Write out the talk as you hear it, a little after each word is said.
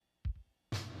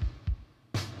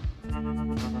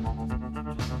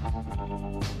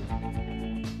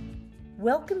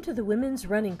Welcome to the Women's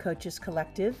Running Coaches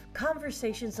Collective,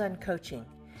 Conversations on Coaching.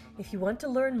 If you want to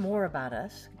learn more about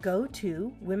us, go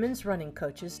to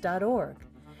womensrunningcoaches.org.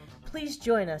 Please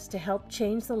join us to help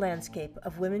change the landscape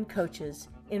of women coaches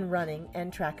in running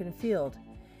and track and field.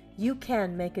 You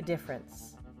can make a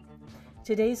difference.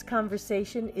 Today's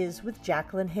conversation is with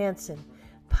Jacqueline Hansen,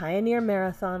 pioneer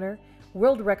marathoner,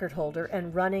 world record holder,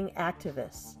 and running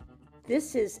activist.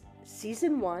 This is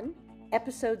Season 1,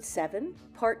 Episode 7,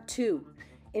 Part 2,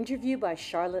 interview by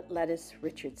Charlotte Lettuce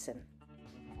Richardson.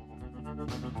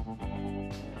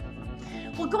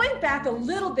 Well, going back a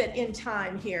little bit in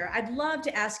time here, I'd love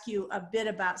to ask you a bit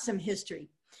about some history.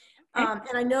 And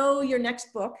I know your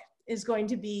next book is going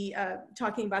to be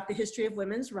talking about the history of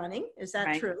women's running. Is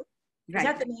that true? Is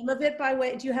that the name of it, by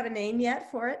way? Do you have a name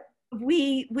yet for it?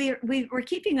 We're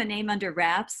keeping a name under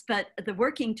wraps, but the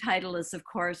working title is, of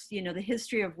course, the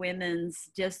history of women's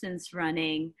distance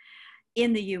running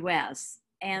in the U.S.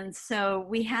 And so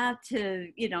we have to,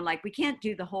 we can't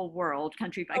do the whole world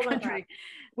country by country.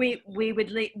 We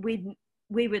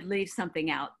would leave something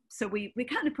out. So we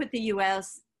kind of put the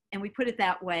U.S. and we put it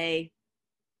that way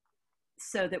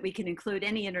so that we can include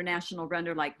any international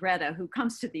runner like Greta who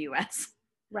comes to the U.S.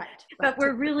 Right. But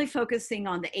we're really focusing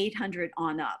on the 800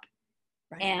 on up.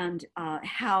 Right. And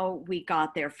how we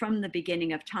got there from the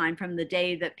beginning of time, from the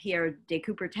day that Pierre de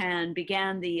Coubertin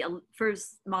began the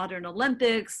first modern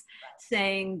Olympics,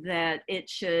 saying that it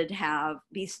should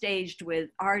be staged with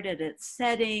art at its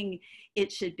setting.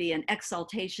 It should be an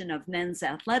exaltation of men's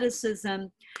athleticism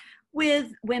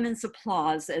with women's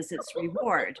applause as its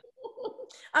reward.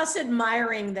 Us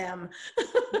admiring them.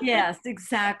 Yes,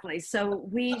 exactly. So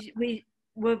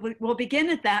we'll begin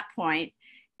at that point.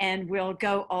 And we'll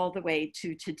go all the way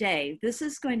to today. This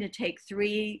is going to take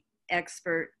 3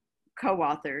 expert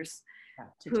co-authors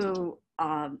who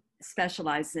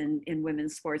specialize in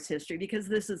women's sports history, because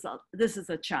this is a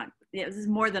chunk. This is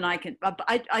more than I can.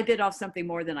 I bit off something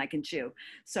more than I can chew.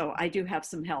 So I do have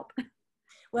some help.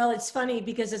 Well, it's funny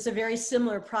because it's a very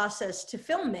similar process to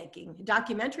filmmaking,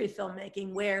 documentary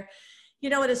filmmaking, where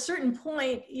at a certain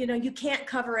point, you can't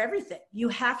cover everything. You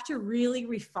have to really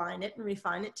refine it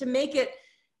to make it.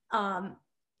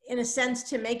 In a sense,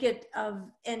 to make it of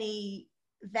any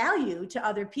value to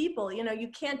other people. You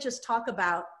can't just talk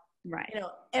about,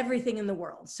 everything in the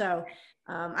world. So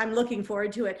I'm looking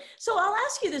forward to it. So I'll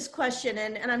ask you this question,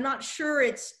 and I'm not sure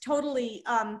it's totally,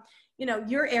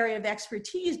 your area of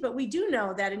expertise, but we do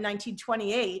know that in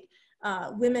 1928,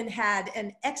 women had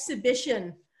an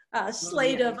exhibition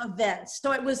slate of events.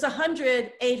 So it was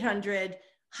 100, 800,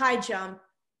 high jump,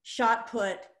 shot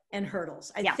put, and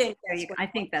hurdles. I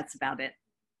think that's about it.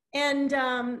 And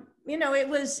it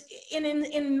was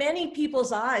in many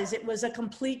people's eyes, it was a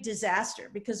complete disaster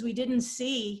because we didn't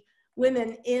see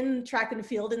women in track and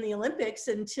field in the Olympics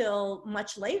until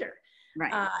much later.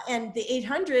 Right. And the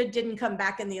 800 didn't come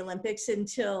back in the Olympics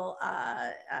until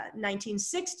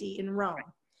 1960 in Rome.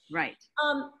 Right.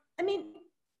 How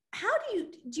do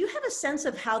you have a sense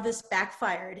of how this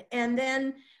backfired? And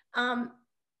then,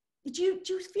 do you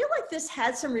feel like this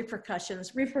had some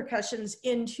repercussions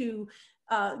into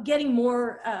getting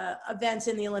more events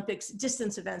in the Olympics,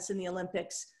 distance events in the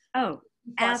Olympics? Oh,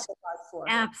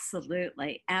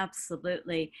 absolutely.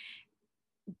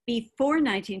 Before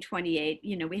 1928,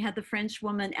 we had the French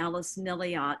woman Alice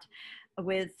Milliot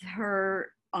with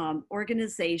her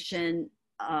organization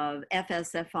of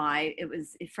FSFI. It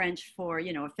was French for,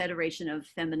 a Federation of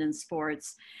Feminine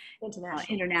Sports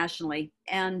internationally.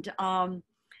 And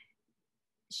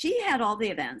she had all the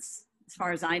events, as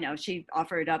far as I know. She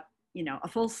offered up, a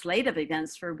full slate of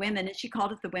events for women, and she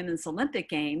called it the Women's Olympic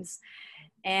Games.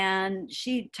 And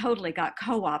she totally got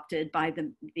co-opted by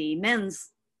the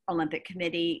Men's Olympic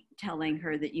Committee, telling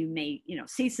her that you may,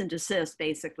 cease and desist,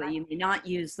 basically. You may not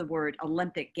use the word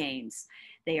Olympic Games.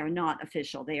 They are not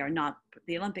official. They are not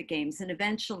the Olympic Games. And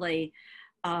eventually,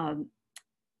 because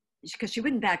she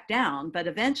wouldn't back down, but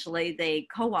eventually they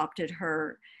co-opted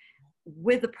her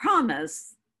with the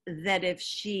promise that if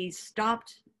she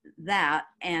stopped that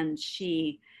and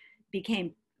she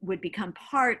would become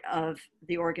part of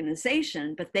the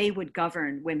organization, but they would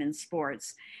govern women's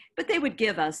sports, but they would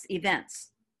give us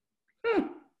events.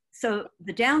 So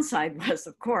the downside was,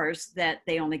 of course, that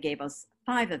they only gave us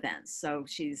 5 events. So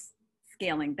she's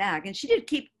scaling back, and she did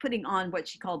keep putting on what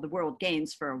she called the World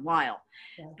Games for a while.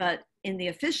 Yeah. But in the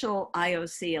official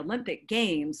IOC Olympic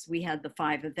Games, we had the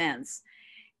 5 events.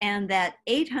 And that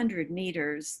 800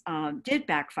 meters did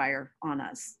backfire on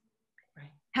us.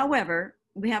 Right. However,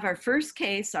 we have our first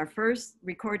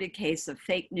recorded case of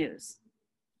fake news.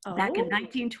 back in Oh.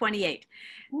 1928,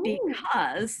 Ooh.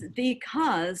 because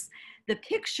the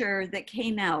picture that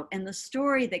came out and the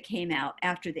story that came out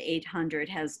after the 800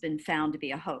 has been found to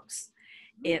be a hoax.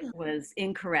 It was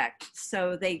incorrect.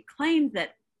 So they claimed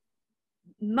that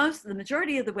the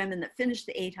majority of the women that finished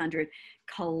the 800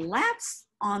 collapsed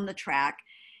on the track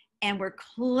and were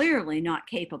clearly not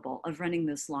capable of running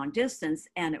this long distance,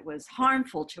 and it was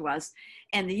harmful to us.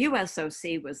 And the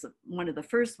USOC was one of the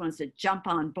first ones to jump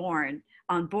on board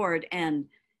and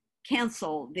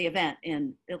cancel the event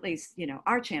in at least,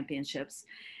 our championships,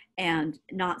 and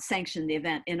not sanction the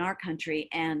event in our country.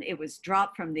 And it was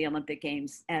dropped from the Olympic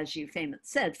Games, as you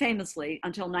said famously,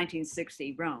 until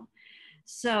 1960 Rome.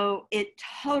 So it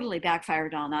totally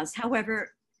backfired on us.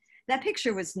 However, that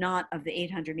picture was not of the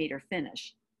 800-meter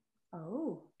finish.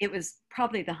 Oh. It was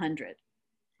probably the 100.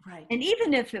 Right. And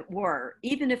even if it were,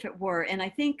 and I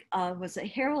think was it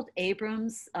Harold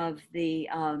Abrams of the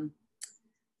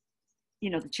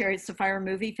the Chariots of Fire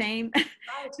movie fame,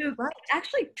 who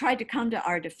actually tried to come to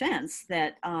our defense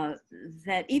that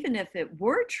that even if it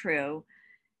were true,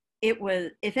 it was,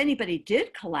 if anybody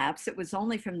did collapse, it was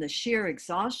only from the sheer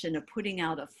exhaustion of putting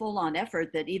out a full-on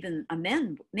effort that even a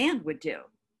man would do.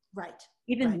 Right.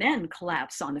 Even men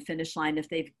collapse on the finish line if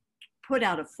they've put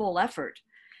out a full effort.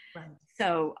 Right.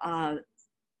 So,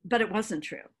 but it wasn't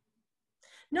true.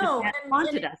 No, that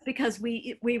haunted us because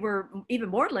we were even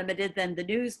more limited than the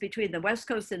news between the West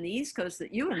Coast and the East Coast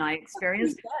that you and I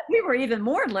experienced. We were even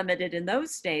more limited in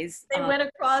those days. They went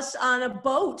across on a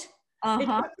boat.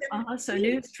 So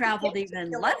news traveled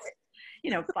even less,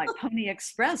 by Pony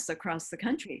Express across the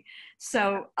country.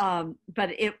 So, but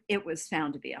it was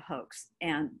found to be a hoax,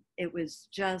 and it was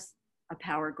just a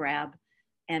power grab,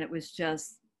 and it was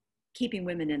just keeping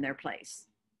women in their place.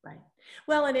 Right.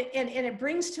 Well, and it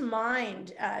brings to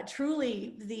mind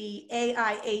truly the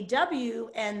AIAW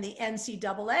and the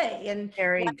NCAA, and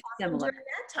very similar during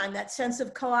that time, that sense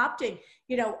of co-opting,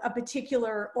 a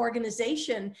particular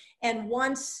organization, and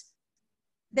once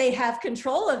they have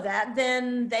control of that,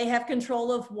 then they have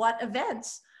control of what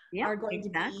events are going to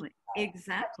be.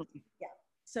 Exactly. Yeah.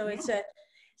 So it's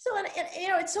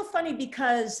it's so funny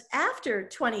because after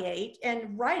 28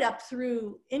 and right up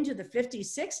through into the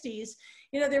 50s, 60s,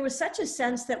 there was such a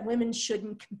sense that women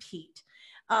shouldn't compete.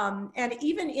 And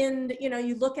even in,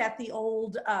 you look at the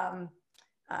old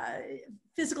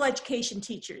physical education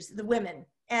teachers, the women,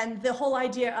 and the whole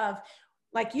idea of,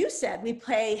 like you said, we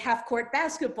play half-court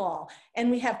basketball and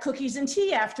we have cookies and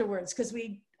tea afterwards because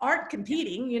we aren't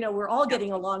competing, we're all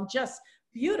getting along just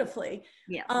beautifully.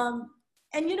 Yeah.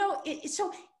 And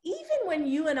so even when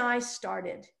you and I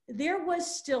started, there was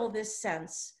still this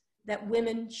sense that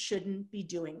women shouldn't be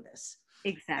doing this.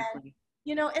 Exactly.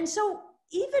 And, and so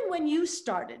even when you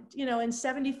started, in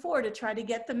 74 to try to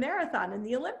get the marathon in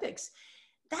the Olympics,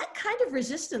 that kind of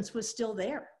resistance was still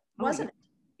there, wasn't it?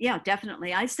 Yeah,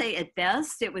 definitely. I say at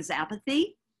best, it was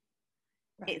apathy.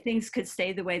 Right. Things could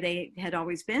stay the way they had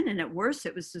always been. And at worst,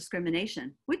 it was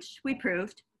discrimination, which we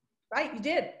proved. Right, you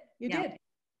did. You did.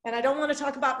 And I don't want to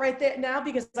talk about right there now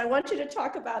because I want you to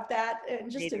talk about that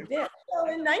in just a bit. So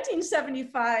in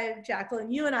 1975,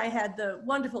 Jacqueline, you and I had the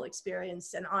wonderful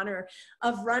experience and honor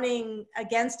of running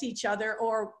against each other,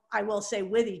 or I will say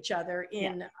with each other,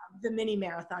 in the mini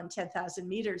marathon, 10,000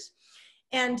 meters.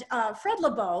 And Fred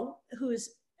Lebow, who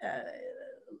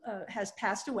has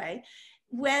passed away,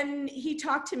 when he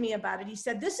talked to me about it, he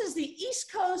said, this is the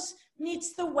East Coast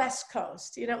meets the West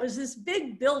Coast. It was this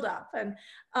big buildup. And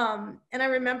I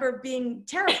remember being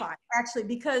terrified, actually,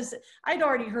 because I'd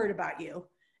already heard about you.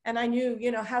 And I knew,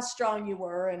 how strong you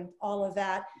were and all of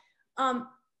that.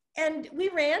 And we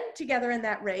ran together in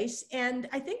that race. And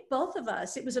I think both of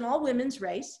us, it was an all-women's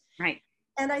race. Right.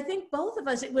 And I think both of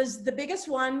us, it was the biggest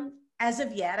one as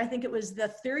of yet. I think it was the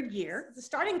third year. The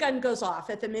starting gun goes off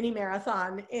at the mini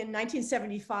marathon in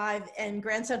 1975 in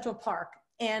Grand Central Park.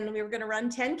 And we were going to run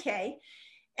 10K.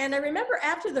 And I remember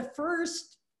after the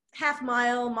first half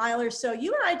mile or so,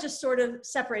 you and I just sort of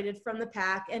separated from the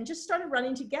pack and just started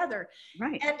running together.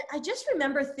 Right. And I just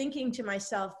remember thinking to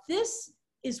myself, this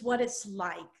is what it's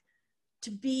like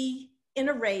to be in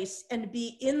a race and to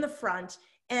be in the front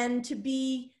and to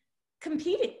be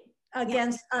competing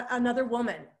against another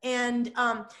woman. And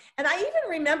I even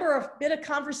remember a bit of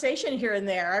conversation here and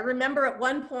there. I remember at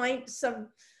one point some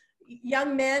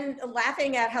young men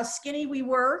laughing at how skinny we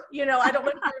were. I don't know if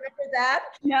you remember that.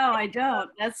 No, I don't.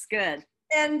 That's good.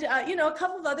 And, a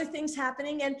couple of other things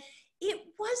happening. And it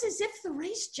was as if the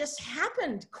race just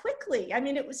happened quickly. I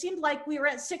mean, it seemed like we were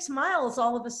at 6 miles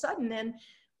all of a sudden, and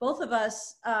both of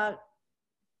us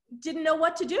didn't know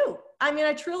what to do. I mean,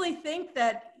 I truly think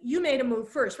that you made a move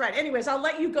first, right? Anyways, I'll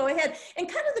let you go ahead. And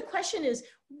kind of the question is,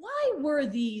 why were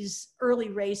these early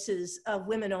races of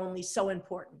women only so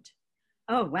important?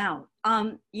 Oh, wow.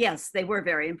 Yes, they were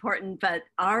very important, but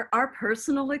our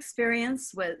personal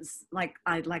experience was like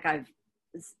I've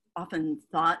often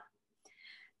thought,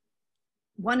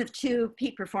 one of two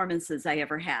peak performances I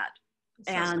ever had.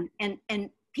 And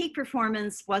peak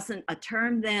performance wasn't a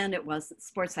term then. It wasn't,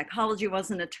 sports psychology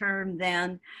wasn't a term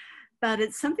then, but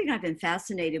it's something I've been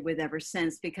fascinated with ever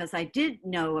since, because I did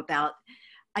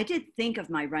think of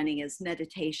my running as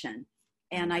meditation.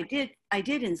 And I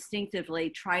did instinctively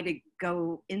try to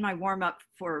go in my warm up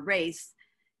for a race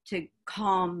to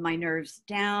calm my nerves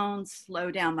down,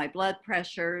 slow down my blood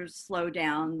pressure, slow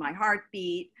down my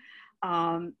heartbeat,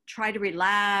 try to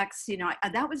relax. You know,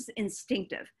 that was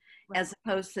instinctive, right, as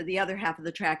opposed to the other half of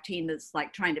the track team that's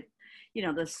like trying to, you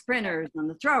know, the sprinters and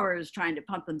the throwers trying to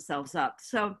pump themselves up.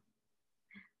 So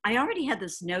I already had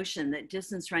this notion that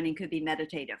distance running could be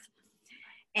meditative.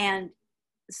 And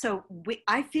so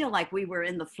I feel like we were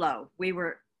in the flow. We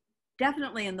were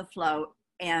definitely in the flow,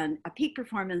 and a peak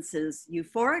performance is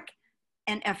euphoric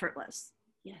and effortless.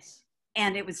 Yes.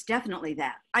 And it was definitely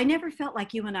that. I never felt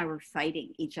like you and I were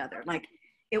fighting each other. Like,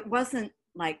 it wasn't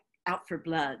like out for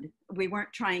blood. We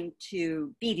weren't trying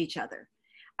to beat each other.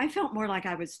 I felt more like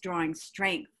I was drawing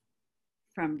strength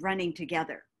from running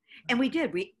together. And we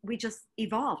did. We just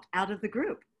evolved out of the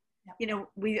group. Yep. You know,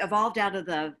 we evolved out of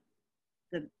the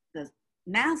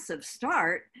massive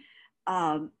start,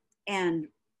 and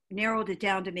narrowed it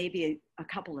down to maybe a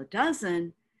couple of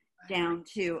dozen, right, down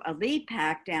to a lead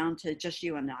pack, down to just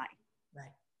you and I.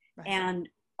 Right. Right.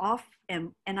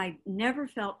 And I never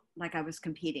felt like I was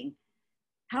competing.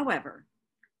 However,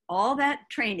 all that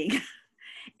training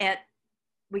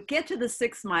we get to the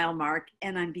 6 mile mark,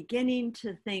 and I'm beginning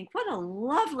to think, what a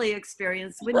lovely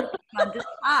experience. Wouldn't it be fun to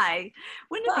tie?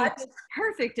 Wouldn't it be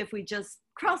perfect if we just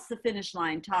crossed the finish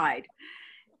line tied?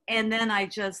 And then I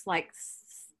just Laszlo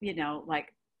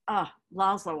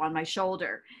on my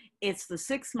shoulder. It's the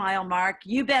 6 mile mark.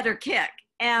 You better kick.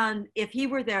 And if he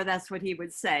were there, that's what he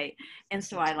would say. And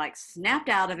so I snapped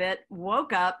out of it,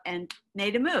 woke up, and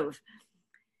made a move.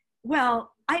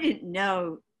 Well, I didn't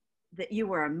know that you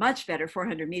were a much better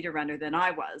 400-meter runner than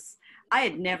I was. I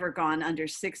had never gone under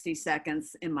 60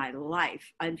 seconds in my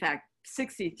life. In fact,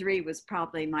 63 was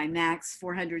probably my max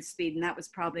 400 speed, and that was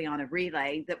probably on a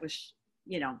relay that was,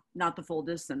 not the full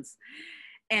distance.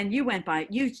 And you went by,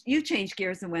 you changed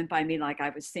gears and went by me like I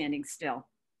was standing still.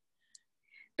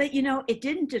 But, it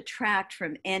didn't detract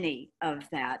from any of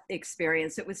that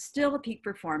experience. It was still a peak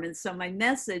performance. So my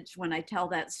message when I tell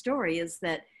that story is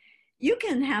that you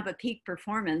can have a peak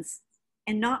performance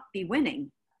and not be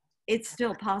winning. It's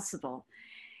still possible.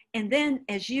 And then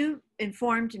as you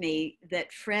informed me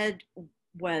that Fred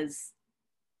was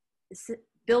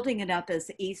building it up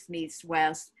as East meets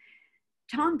West,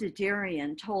 Tom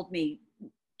Dederian told me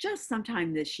just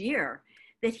sometime this year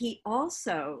that he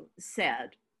also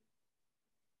said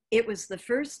it was the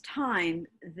first time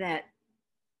that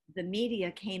the media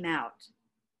came out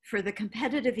for the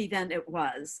competitive event it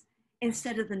was,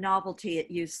 instead of the novelty it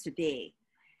used to be.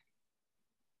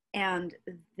 And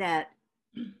that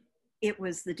it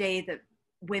was the day that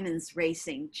women's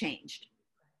racing changed.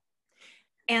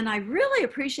 And I really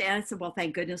appreciate it. I said, well,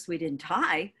 thank goodness we didn't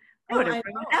tie. That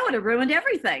would have ruined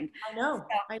everything. I know.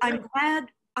 So I'm glad.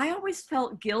 I always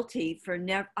felt guilty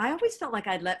I always felt like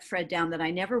I'd let Fred down, that I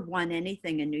never won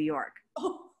anything in New York.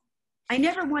 Oh. I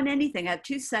never won anything. I had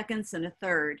 2 seconds and a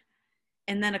third,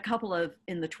 and then a couple of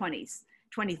in the 20s.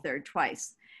 23rd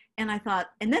twice. And I thought,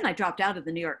 and then I dropped out of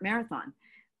the New York Marathon.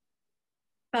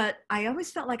 But I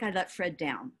always felt like I let Fred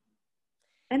down.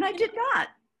 And I did not.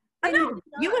 I know.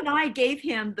 You and I gave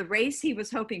him the race he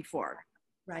was hoping for.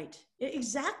 Right.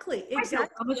 Exactly. I feel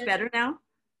so much better now.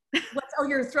 Oh,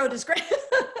 your throat is great.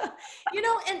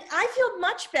 And I feel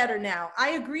much better now.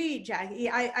 I agree, Jackie.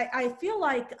 I feel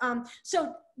like,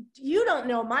 so you don't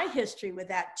know my history with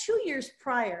that. 2 years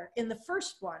prior, in the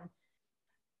first one,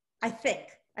 I think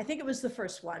it was the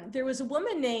first one, there was a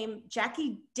woman named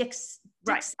Jackie Dixon.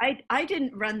 Right. I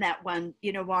didn't run that one.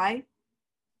 You know why?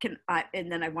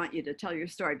 And then I want you to tell your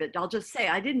story, but I'll just say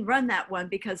I didn't run that one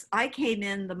because I came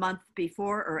in the month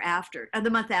before or after, the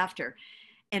month after,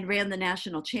 and ran the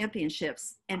national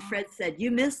championships. And Fred said, you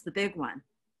missed the big one.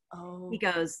 Oh. He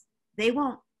goes, they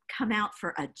won't come out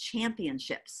for a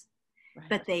championships, right,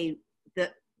 but the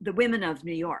women of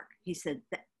New York, he said,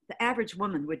 the average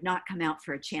woman would not come out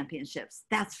for a championships.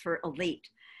 That's for elite.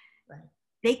 Right.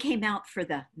 They came out for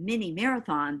the mini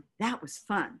marathon. That was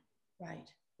fun. Right.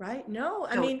 right. No,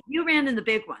 I So mean, you ran in the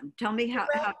big one. Tell me how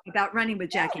about running with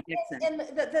Jackie Dixon. and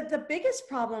the biggest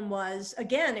problem was,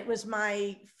 again, it was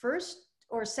my first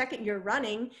or second year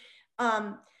running.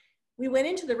 We went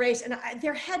into the race, and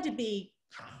there had to be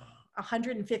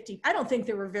 150. I don't think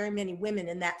there were very many women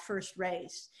in that first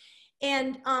race.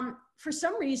 And for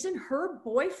some reason, her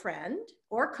boyfriend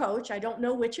or coach, I don't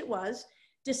know which it was,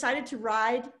 decided to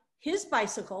ride his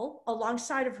bicycle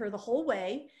alongside of her the whole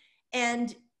way.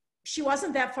 And she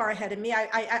wasn't that far ahead of me. I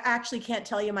actually can't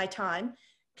tell you my time.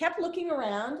 Kept looking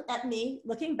around at me,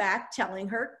 looking back, telling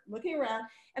her, looking around.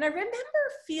 And I remember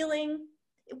feeling,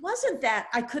 it wasn't that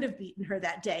I could have beaten her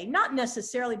that day, not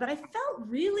necessarily, but I felt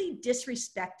really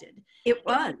disrespected. It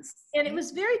was. And it was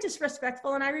very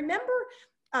disrespectful. And I remember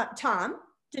Tom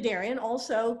Derderian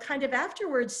also kind of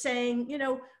afterwards saying, you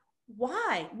know,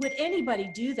 why would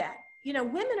anybody do that? You know,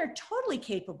 women are totally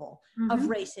capable of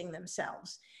racing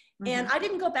themselves. And I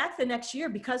didn't go back the next year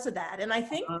because of that. And I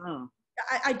think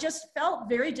I just felt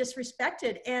very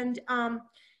disrespected. And,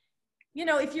 you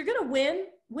know, if you're going to win,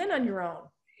 win on your own,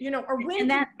 you know, or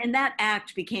win. And that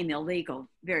act became illegal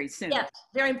very soon. Yes,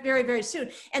 very, very, very soon.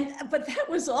 But that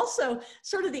was also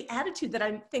sort of the attitude that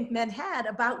I think men had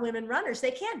about women runners.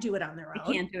 They can't do it on their own.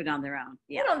 They can't do it on their own.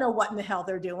 Yeah. They don't know what in the hell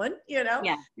they're doing, you know?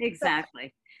 Yeah,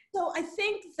 exactly. So I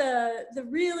think the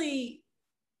really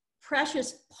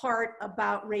precious part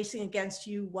about Racing Against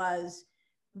You was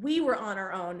we were on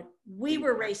our own. We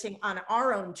were racing on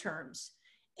our own terms.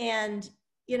 And,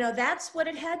 you know, that's what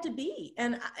it had to be.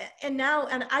 And now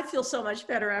I feel so much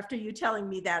better after you telling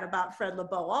me that about Fred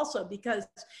Lebow also, because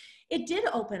it did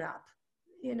open up,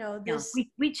 you know, this. Yeah,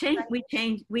 we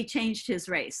changed his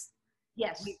race.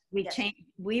 Yes. We changed.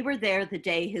 We were there the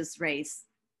day his race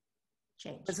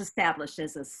was established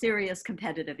as a serious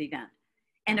competitive event.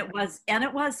 And it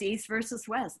was East versus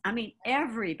West. I mean,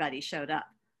 everybody showed up.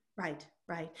 Right,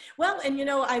 right. Well, and you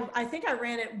know, I think I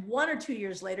ran it 1 or 2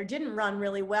 years later, didn't run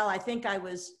really well. I think I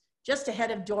was just ahead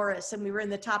of Doris and we were in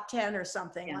the top 10 or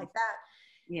something like that.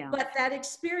 Yeah. But that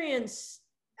experience,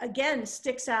 again,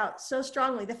 sticks out so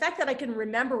strongly. The fact that I can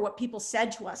remember what people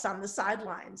said to us on the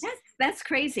sidelines. That's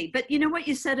crazy. But you know what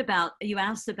you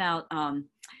asked about,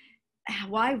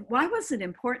 why was it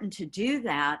important to do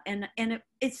that? And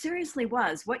it seriously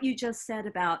was what you just said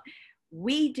about,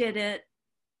 we did it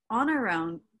on our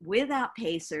own without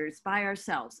pacers by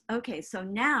ourselves. Okay, so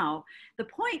now the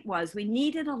point was we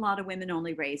needed a lot of women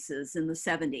only races in the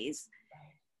 70s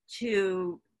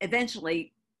to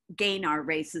eventually gain our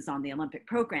races on the Olympic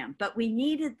program, but we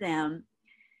needed them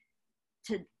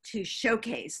to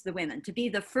showcase the women, to be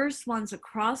the first ones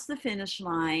across the finish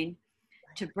line,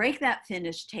 to break that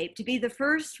finish tape, to be the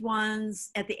first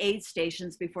ones at the aid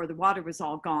stations before the water was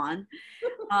all gone,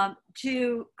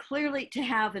 to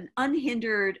have an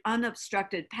unhindered,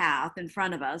 unobstructed path in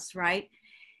front of us, right?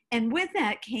 And with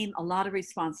that came a lot of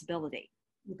responsibility.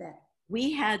 You bet.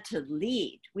 We had to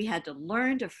lead. We had to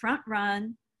learn to front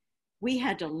run. We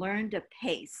had to learn to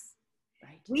pace.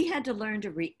 Right. We had to learn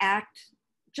to react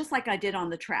just like I did on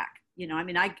the track. You know, I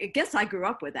mean, I guess I grew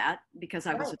up with that because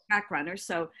I was a track runner.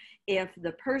 So if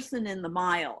the person in the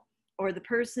mile or the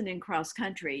person in cross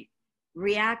country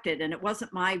reacted and it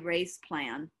wasn't my race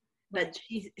plan, but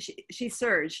she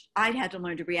surged, I had to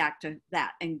learn to react to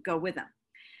that and go with them.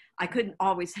 I couldn't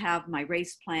always have my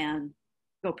race plan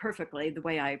go perfectly the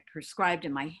way I prescribed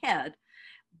in my head.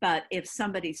 But if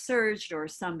somebody surged or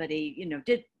somebody, you know,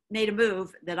 made a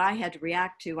move that I had to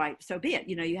react to, so be it.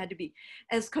 You know, you had to be,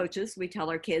 as coaches, we tell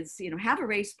our kids, you know, have a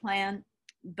race plan,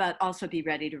 but also be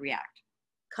ready to react.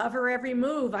 Cover every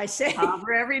move, I say.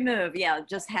 Cover every move. Yeah,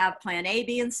 just have plan A,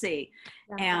 B, and C.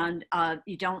 And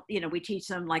you don't, you know, we teach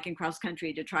them like in cross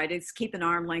country to try to keep an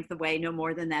arm length away, no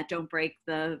more than that. Don't break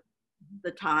the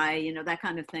tie, you know, that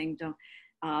kind of thing.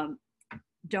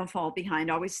 Don't fall behind,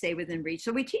 always stay within reach.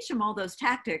 So we teach them all those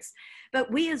tactics.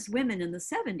 But we as women in the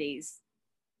 70s,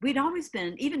 we'd always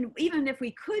been, even if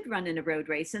we could run in a road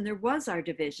race, and there was our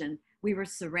division, we were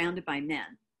surrounded by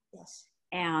men. Yes.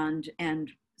 And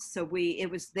so it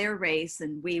was their race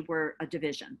and we were a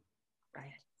division.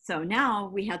 Right. So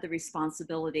now we had the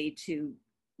responsibility to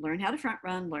learn how to front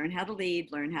run, learn how to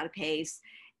lead, learn how to pace.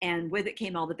 And with it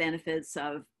came all the benefits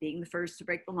of being the first to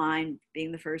break the line,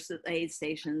 being the first at the aid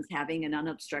stations, having an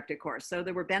unobstructed course. So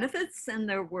there were benefits and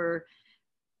there were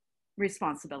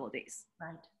responsibilities.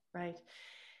 Right, right.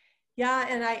 Yeah,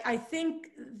 and I think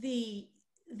the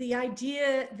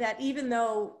idea that even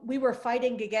though we were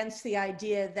fighting against the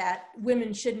idea that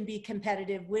women shouldn't be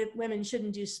competitive, women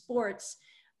shouldn't do sports,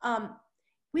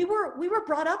 we were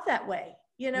brought up that way.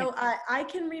 You know, yeah. I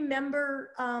can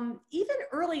remember even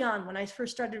early on when I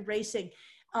first started racing,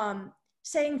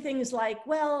 saying things like,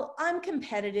 well, I'm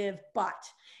competitive, but,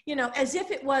 as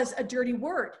if it was a dirty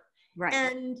word. Right.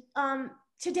 And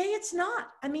today it's not.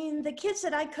 I mean, the kids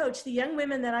that I coach, the young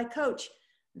women that I coach,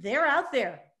 they're out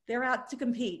there. They're out to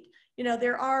compete.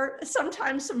 There are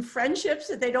sometimes some friendships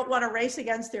that they don't want to race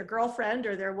against their girlfriend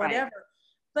or their whatever.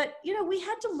 Right. But, we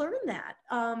had to learn that.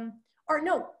 Or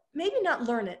no, maybe not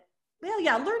learn it. Well,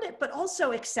 yeah, learn it, but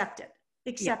also accept it.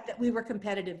 Accept that we were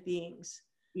competitive beings.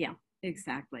 Yeah,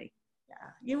 exactly. Yeah,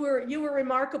 you were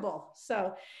remarkable.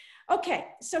 So, okay,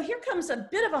 so here comes a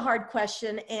bit of a hard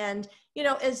question, and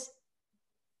as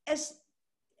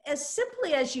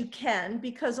simply as you can,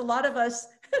 because a lot of us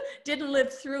didn't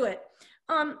live through it.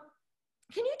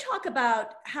 Can you talk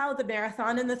about how the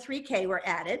marathon and the 3K were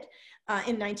added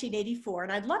in 1984?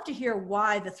 And I'd love to hear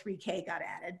why the 3K got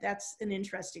added. That's an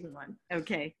interesting one.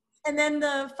 Okay. And then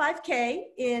the 5K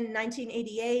in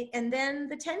 1988, and then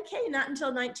the 10K not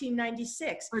until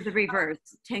 1996. Or the reverse,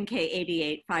 10K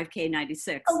 88, 5K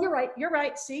 96. Oh, you're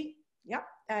right. See? Yep.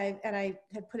 I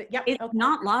had put it, yep. It's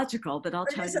not logical, but I'll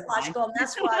tell you. It isn't logical, and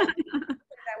that's why I put it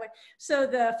that way. So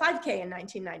the 5K in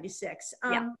 1996.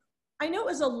 I know it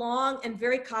was a long and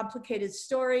very complicated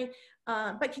story,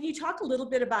 but can you talk a little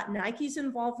bit about Nike's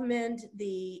involvement,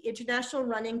 the International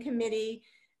Running Committee,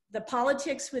 the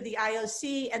politics with the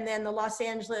IOC, and then the Los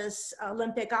Angeles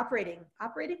Olympic Operating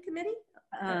Committee?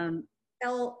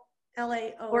 LAO.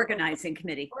 Organizing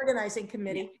Committee. Organizing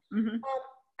Committee. Yeah. Mm-hmm.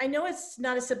 I know it's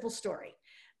not a simple story,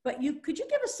 but could you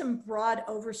give us some broad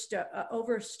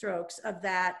overstrokes of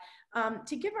that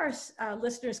to give our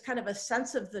listeners kind of a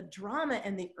sense of the drama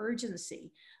and the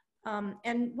urgency,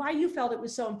 and why you felt it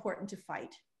was so important to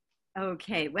fight?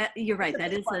 Okay, well, you're right.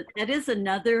 That is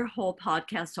another whole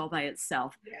podcast all by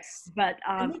itself. Yes, but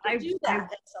I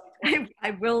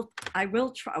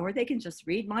will try, or they can just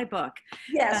read my book.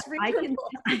 Yes,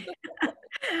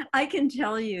 I can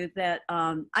tell you that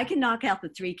I can knock out the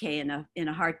 3K in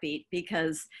a heartbeat,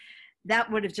 because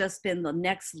that would have just been the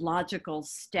next logical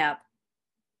step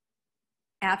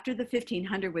after the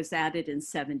 1500 was added in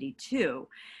 72.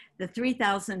 The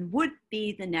 3,000 would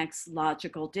be the next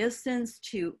logical distance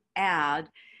to add.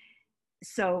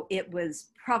 So it was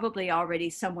probably already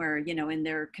somewhere, in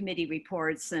their committee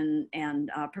reports and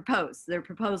their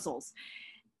proposals.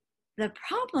 The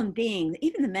problem being,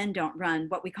 even the men don't run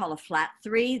what we call a flat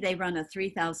 3. They run a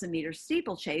 3,000 meter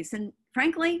steeplechase. And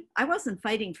frankly, I wasn't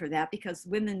fighting for that, because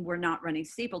women were not running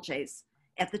steeplechase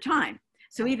at the time.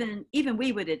 So even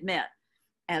we would admit,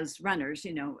 as runners,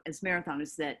 as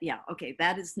marathoners, that,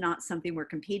 that is not something we're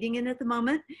competing in at the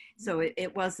moment. So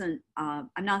it wasn't, I'm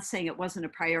not saying it wasn't a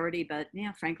priority, but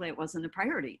frankly, it wasn't a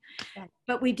priority. Right.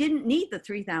 But we didn't need the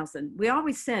 3,000. We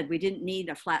always said we didn't need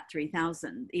a flat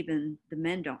 3,000. Even the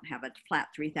men don't have a flat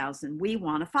 3,000. We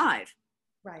want a 5.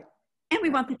 Right. And we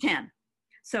want the 10.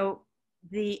 So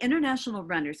the International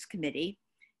Runners Committee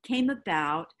came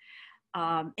about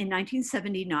in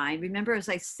 1979. Remember, as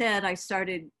I said, I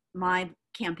started my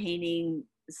campaigning,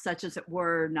 such as it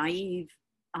were, naive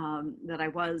that I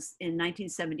was, in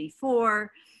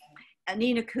 1974.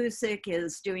 Nina Cusick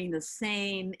is doing the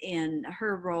same in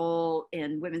her role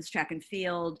in women's track and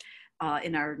field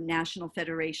in our national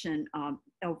federation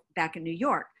back in New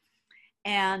York.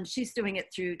 And she's doing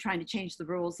it through trying to change the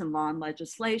rules and law and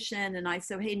legislation. And I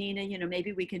said, hey, Nina,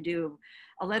 maybe we can do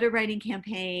a letter writing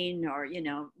campaign, or,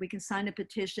 we can sign a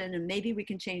petition, and maybe we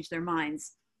can change their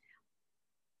minds.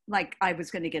 Like I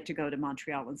was going to get to go to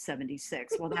Montreal in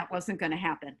 76. Well, that wasn't going to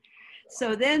happen.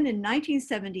 So then in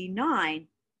 1979,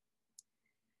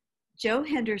 Joe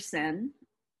Henderson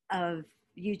of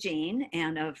Eugene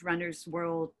and of Runner's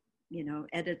World,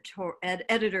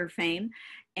 editor fame,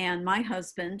 and my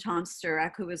husband, Tom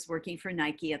Sturrock, who was working for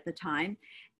Nike at the time,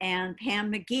 and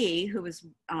Pam McGee, who was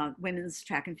women's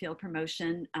track and field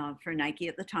promotion for Nike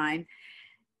at the time,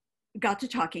 got to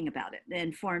talking about it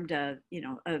and formed had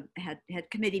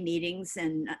committee meetings,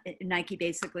 and Nike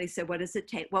basically said, what does it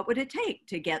take? What would it take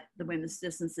to get the women's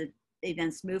distance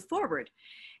events move forward?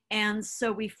 And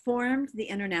so we formed the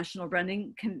International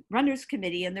Runners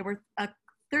Committee, and there were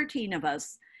 13 of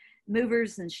us,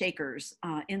 movers and shakers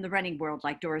in the running world,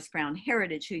 like Doris Brown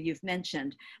Heritage, who you've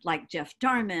mentioned, like Jeff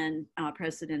Darman,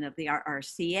 president of the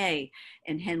RRCA,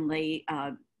 and Henley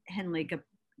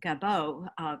Gabot,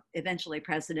 eventually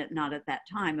president, not at that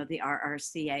time, of the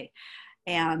RRCA,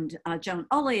 and Joan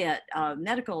Ulliott,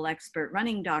 medical expert,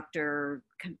 running doctor,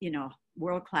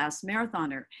 world-class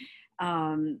marathoner.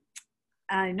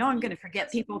 I know I'm going to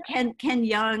forget people. Ken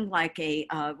Young,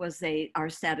 our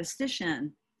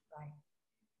statistician.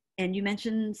 And you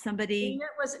mentioned somebody.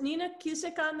 Was it Nina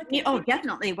Cusick on the Oh, campaign?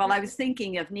 definitely. Well, I was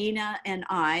thinking of Nina and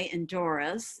I and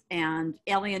Doris and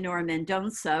Eleonora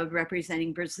Mendonça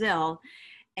representing Brazil,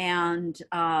 and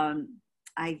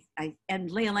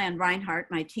and Leland Reinhardt,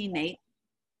 my teammate.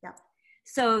 Yeah.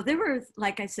 So there were,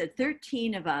 like I said,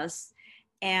 13 of us.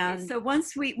 And so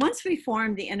once we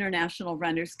formed the International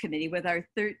Runners Committee with our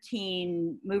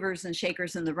 13 movers and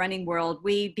shakers in the running world,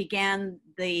 we began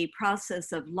the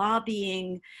process of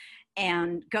lobbying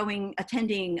and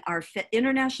attending our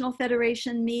international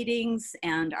federation meetings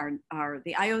and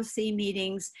the IOC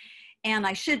meetings. And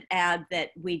I should add that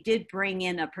we did bring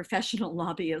in a professional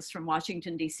lobbyist from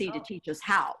Washington, D.C. to teach us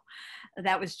how.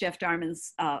 That was Jeff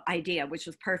Darman's idea, which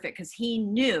was perfect because he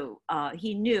knew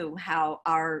how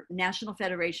our national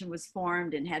federation was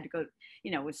formed and had to go,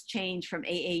 was changed from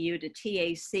AAU to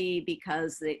TAC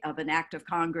because of an act of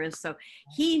Congress. So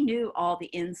he knew all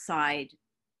the inside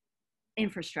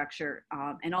infrastructure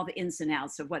and all the ins and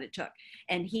outs of what it took.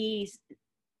 And he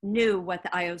knew what the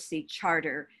IOC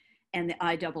charter and the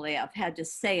IAAF had to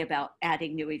say about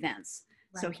adding new events.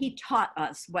 Right. So he taught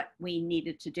us what we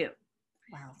needed to do.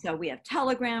 Wow. So we have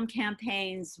Telegram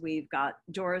campaigns. We've got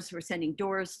Doris. We're sending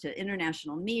Doris to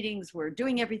international meetings. We're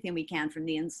doing everything we can from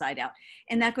the inside out.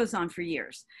 And that goes on for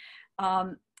years.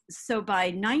 So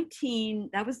by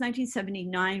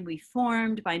 1979, we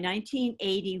formed. By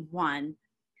 1981,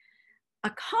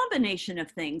 a combination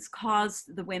of things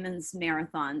caused the women's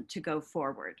marathon to go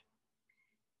forward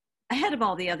ahead of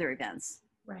all the other events.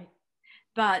 Right.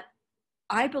 But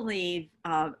I believe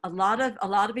a lot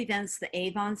of events, the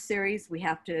Avon series, we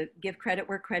have to give credit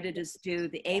where credit is due.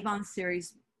 The Avon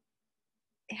series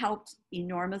helped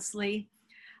enormously.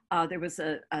 There was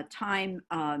a time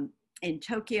in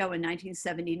Tokyo in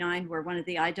 1979 where one of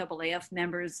the IAAF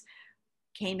members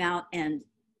came out and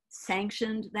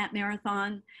sanctioned that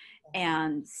marathon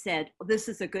and said, this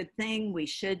is a good thing. We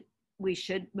should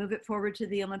move it forward to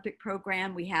the Olympic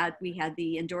program. We had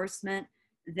the endorsement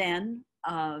then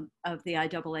of the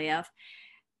IAAF.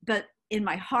 But in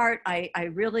my heart, I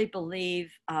really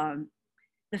believe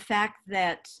the fact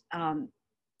that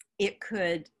it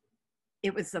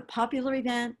was a popular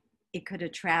event, it could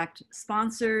attract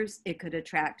sponsors, it could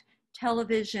attract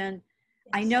television.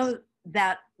 Yes. I know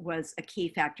that was a key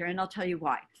factor, and I'll tell you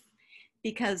why.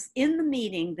 Because in the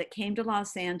meeting that came to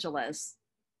Los Angeles,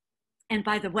 and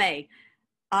by the way,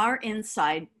 our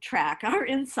inside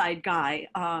guy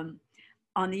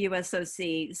on the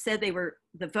USOC said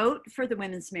the vote for the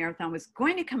women's marathon was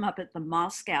going to come up at the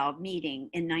Moscow meeting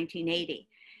in 1980,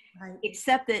 right.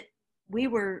 Except that we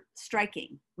were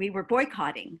striking, we were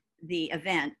boycotting the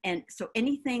event. And so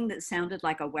anything that sounded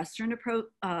like a Western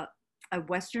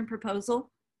proposal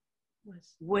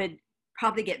would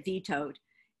probably get vetoed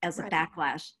as a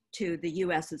backlash to the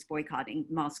US's boycotting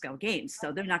Moscow Games.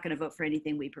 So they're not going to vote for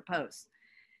anything we propose.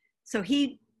 So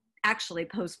he actually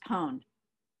postponed.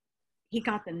 He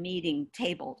got the meeting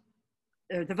tabled,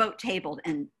 or the vote tabled,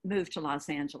 and moved to Los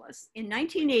Angeles. In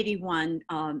 1981,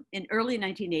 in early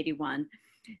 1981,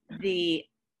 the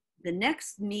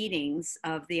next meetings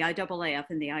of the IAAF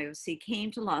and the IOC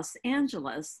came to Los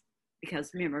Angeles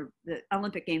because, remember, the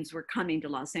Olympic Games were coming to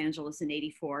Los Angeles in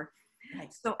 '84.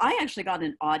 Nice. So I actually got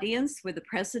an audience with the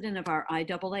president of our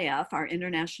IAAF, our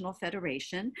International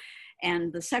Federation,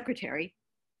 and the secretary.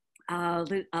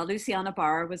 Luciana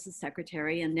Barra was the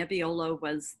secretary, and Nebbiolo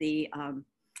was the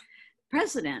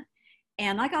president.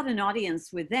 And I got an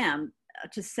audience with them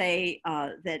to say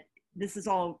that this is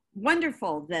all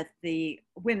wonderful that the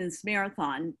women's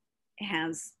marathon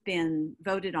has been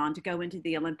voted on to go into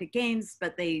the Olympic Games,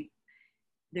 but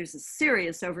there's a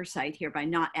serious oversight here by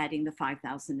not adding the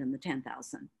 5,000 and the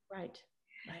 10,000. Right.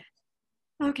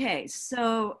 Okay,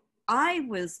 so I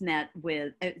was met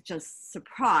with just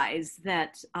surprise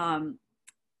that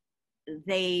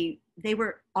they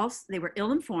were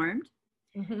ill-informed.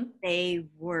 Mm-hmm. They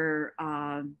were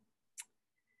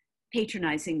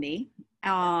patronizing me,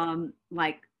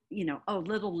 like, oh,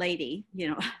 little lady,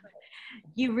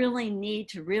 You really need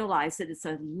to realize that it's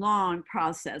a long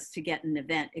process to get an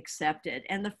event accepted.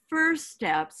 And the first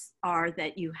steps are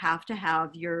that you have to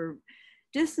have your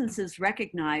distances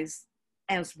recognized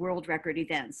as world record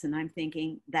events. And I'm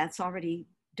thinking that's already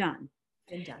done.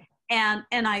 Been done. And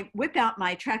I whip out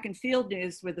my track and field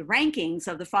news with the rankings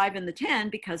of the 5 and the 10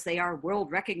 because they are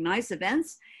world recognized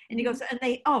events. And he goes, and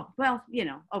they,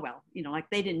 like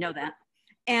they didn't know that.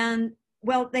 And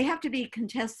well, they have to be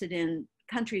contested in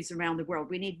countries around the world.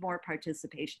 We need more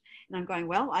participation. And I'm going,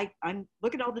 well, I'm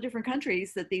look at all the different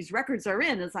countries that these records are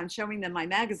in as I'm showing them my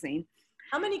magazine.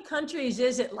 How many countries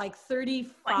is it? Like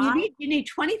 35? You need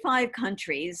 25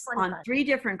 countries 25. On 3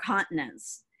 different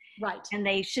continents. Right. And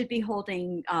they should be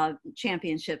holding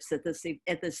championships at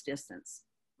this distance.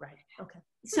 Right. Okay.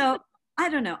 So I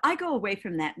don't know. I go away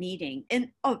from that meeting, and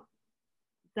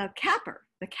the capper.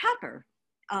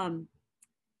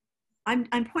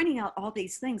 I'm pointing out all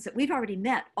these things that we've already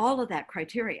met all of that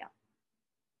criteria.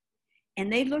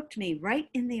 And they looked me right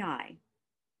in the eye,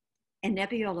 and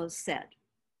Nebbiolo said,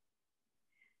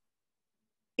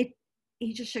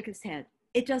 he just shook his head.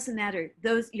 It doesn't matter.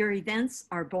 Your events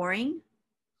are boring.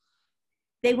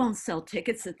 They won't sell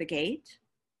tickets at the gate.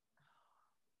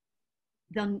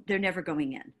 They're never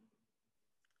going in.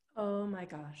 Oh my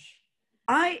gosh.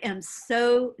 I am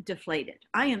so deflated.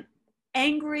 I am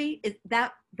angry.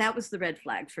 That was the red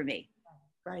flag for me.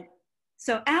 Right.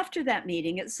 So after that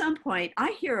meeting, at some point,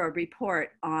 I hear a report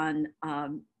on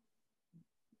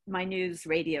my news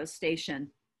radio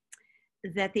station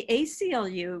that the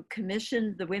ACLU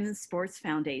commissioned the Women's Sports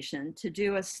Foundation to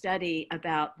do a study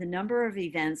about the number of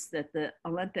events that the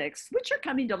Olympics, which are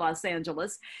coming to Los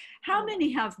Angeles, how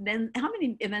many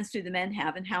events do the men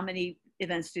have, and how many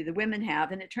events do the women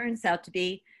have? And it turns out to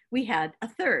be, we had a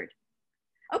third.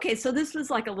 Okay, so this was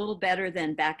like a little better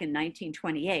than back in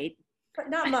 1928.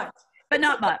 But not much. But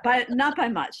not by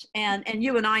much. And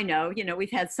you and I know,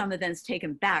 we've had some events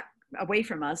taken back away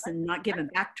from us and not given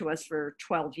back to us for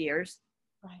 12 years.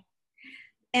 Right.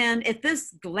 And at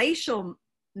this glacial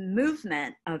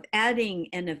movement of adding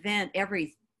an event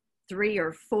every 3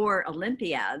 or 4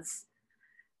 Olympiads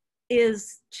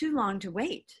is too long to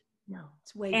wait. No,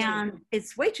 it's way too.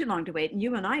 It's way too long to wait. And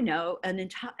you and I know an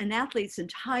athlete's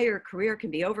entire career can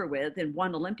be over with in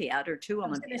 1 Olympiad or 2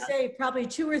 Olympiads. I was going to say probably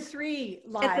 2 or 3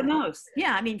 live. At the most.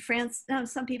 Yeah. I mean, France,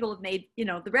 some people have made,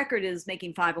 the record is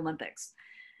making 5 Olympics.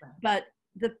 Right. But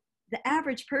the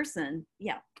average person,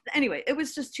 yeah. Anyway, it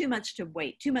was just too much to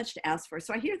wait, too much to ask for.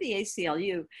 So I hear the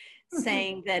ACLU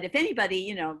saying that if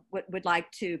anybody, would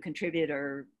like to contribute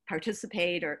or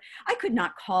participate, or I could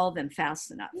not call them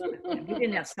fast enough. We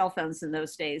didn't have cell phones in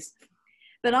those days.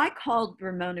 But I called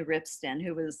Ramona Ripstein,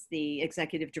 who was the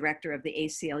executive director of the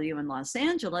ACLU in Los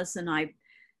Angeles, and I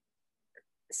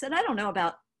said, I don't know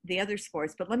about the other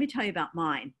sports, but let me tell you about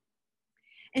mine.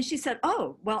 And she said,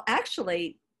 oh, well,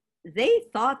 actually, they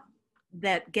thought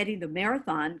that getting the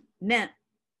marathon meant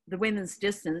the women's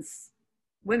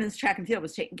track and field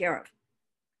was taken care of.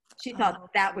 She thought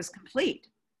that was complete.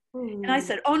 And I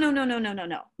said, oh, no.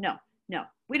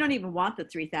 We don't even want the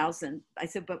 3,000. I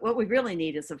said, but what we really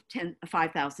need is a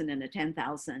 5,000 and a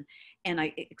 10,000. And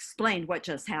I explained what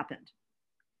just happened.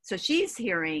 So she's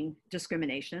hearing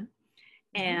discrimination,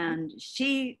 and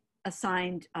she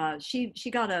assigned, she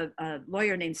got a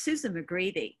lawyer named Susan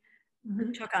McGreevy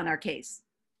who took on our case.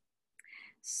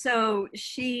 So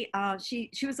she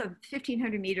was a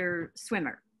 1,500 meter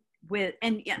swimmer I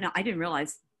didn't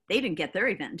realize they didn't get their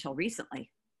event until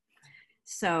recently.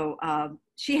 So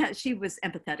she was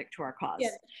empathetic to our cause. Yeah,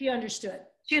 she understood.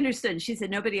 She understood. She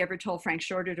said, nobody ever told Frank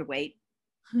Shorter to wait.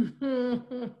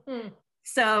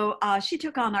 So she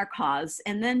took on our cause,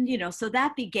 and then, so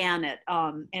that began it.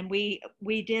 And we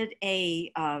did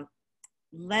a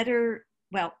letter.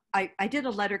 Well, I did a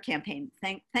letter campaign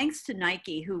thanks to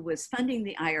Nike, who was funding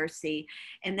the IRC,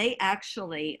 and they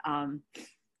actually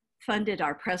funded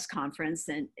our press conference.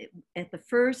 And at the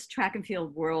first track and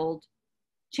field world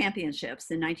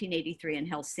championships in 1983 in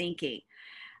Helsinki,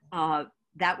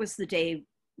 that was the day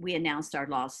we announced our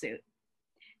lawsuit.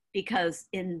 Because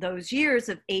in those years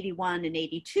of 81 and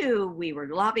 82, we were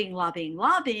lobbying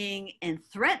and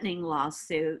threatening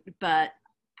lawsuit, but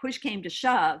push came to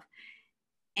shove,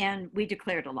 and we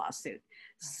declared a lawsuit.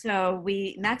 So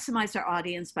we maximized our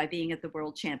audience by being at the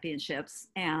World Championships,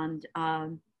 and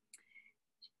I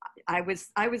was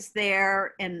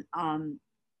there, and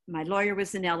my lawyer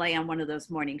was in LA on one of those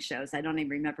morning shows. I don't even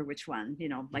remember which one,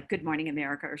 like Good Morning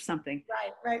America or something.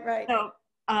 Right. So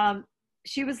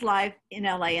she was live in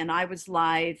LA, and I was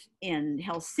live in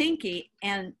Helsinki,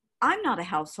 and I'm not a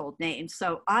household name.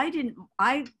 So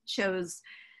I chose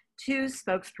 2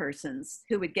 spokespersons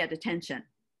who would get attention,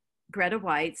 Greta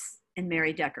Weitz and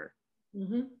Mary Decker.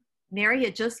 Mary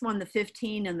had just won the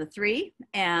 15 and the 3,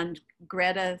 and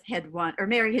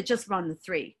Mary had just won the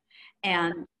 3,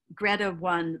 and Greta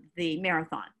won the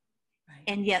marathon. Right.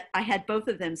 And yet I had both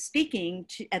of them speaking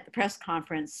at the press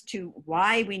conference to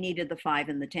why we needed the 5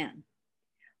 and the 10.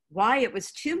 Why it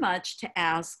was too much to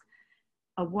ask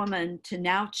a woman to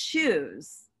now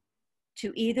choose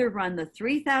to either run the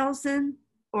 3,000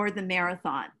 or the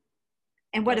marathon.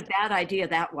 And what a bad idea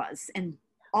that was. And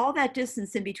all that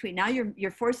distance in between. Now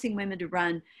you're forcing women to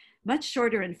run much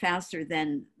shorter and faster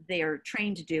than they are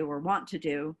trained to do or want to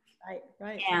do.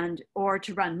 Right. Or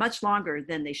to run much longer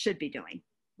than they should be doing.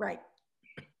 Right.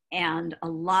 and a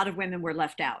lot of women were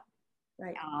left out.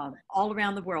 Right. All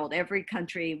around the world, every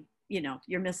country, you know,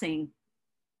 you're missing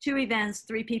 2 events,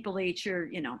 3 people each.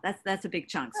 That's a big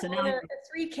chunk. So now a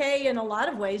 3K in a lot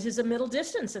of ways is a middle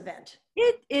distance event.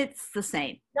 It's the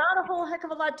same. Not a whole heck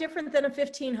of a lot different than a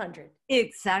 1500.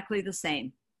 Exactly the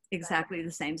same. Exactly right.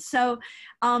 The same. So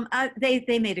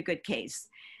they made a good case.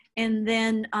 And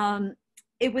then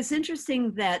it was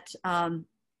interesting that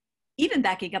even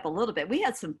backing up a little bit, we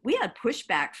had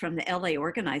pushback from the LA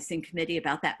organizing committee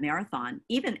about that marathon,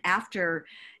 even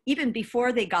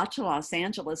before they got to Los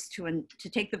Angeles to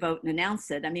take the vote and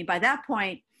announce it. I mean, by that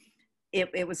point,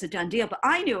 it was a done deal, but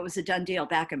I knew it was a done deal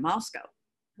back in Moscow.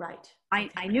 Right.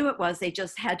 I knew it was. They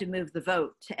just had to move the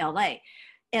vote to LA.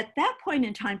 At that point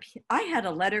in time, I had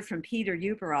a letter from Peter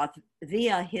Ueberroth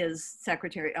via his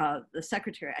secretary, the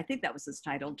secretary, I think that was his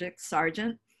title, Dick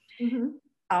Sargent.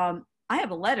 Mm-hmm. I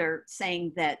have a letter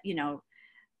saying that, you know,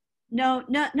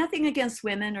 nothing against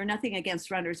women or nothing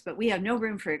against runners, but we have no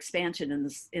room for expansion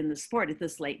in the sport at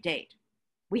this late date.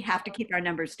 We have to keep our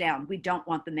numbers down. We don't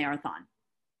want the marathon.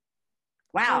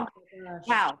 Wow. Oh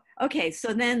wow. Okay.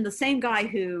 So then the same guy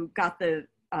who got the,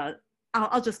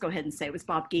 I'll just go ahead and say it was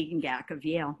Bob Giegengack of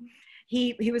Yale.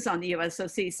 He was on the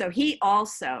USOC. So he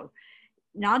also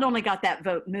not only got that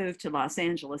vote moved to Los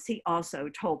Angeles, he also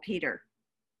told Peter,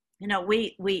 you know,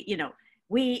 we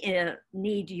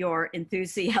need your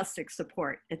enthusiastic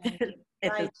support at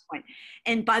this point.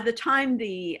 And by the time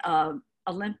the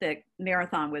Olympic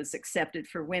marathon was accepted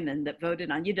for women that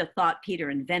voted on, you'd have thought Peter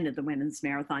invented the women's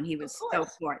marathon. He was so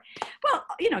for it. Well,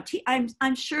 you know,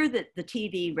 I'm sure that the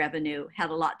TV revenue had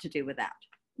a lot to do with that.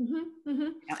 Mm-hmm, mm-hmm.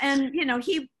 You know, and, you know,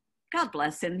 God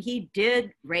bless him, he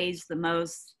did raise the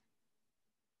most,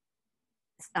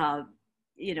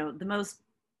 you know, the most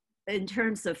in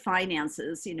terms of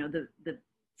finances, you know, the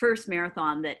first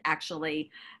marathon that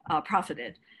actually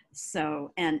profited.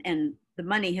 So, and the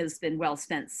money has been well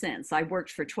spent since. I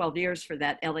worked for 12 years for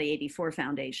that LA84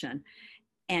 Foundation,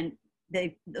 and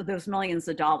those millions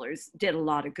of dollars did a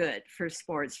lot of good for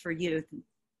sports, for youth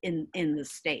in the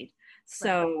state.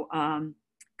 So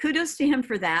kudos to him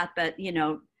for that, but, you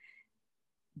know,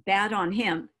 bad on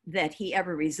him that he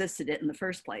ever resisted it in the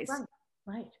first place.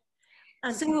 Right.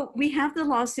 So we have the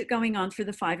lawsuit going on for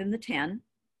the 5 and the 10,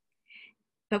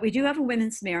 but we do have a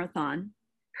women's marathon.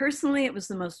 Personally, it was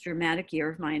the most dramatic year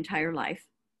of my entire life,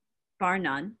 bar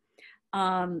none.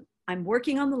 I'm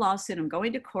working on the lawsuit. I'm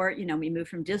going to court. You know, we moved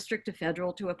from district to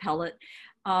federal to appellate.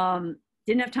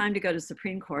 Didn't have time to go to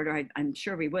Supreme Court, or I'm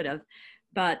sure we would have,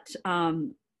 but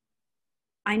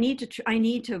I need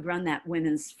to run that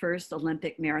women's first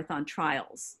Olympic marathon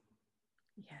trials.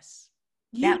 Yes.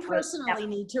 You personally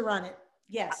need to run it.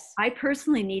 Yes. I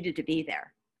personally needed to be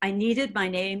there. I needed my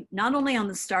name not only on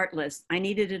the start list, I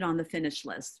needed it on the finish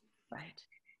list. Right.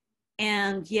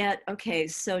 And yet, okay,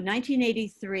 so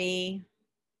 1983,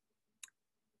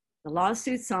 the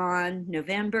lawsuit's on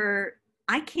November.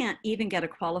 I can't even get a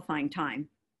qualifying time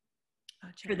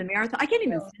for the marathon. I can't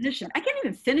even finish it. I can't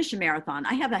even finish a marathon.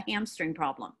 I have a hamstring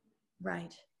problem.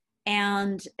 Right.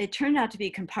 And it turned out to be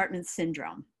compartment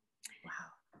syndrome. Wow.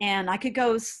 And I could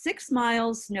go 6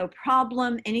 miles, no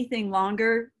problem. Anything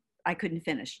longer, I couldn't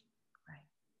finish. Right.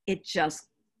 It just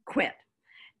quit.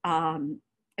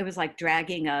 It was like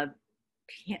dragging a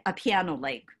piano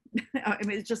leg. I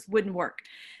mean, it just wouldn't work.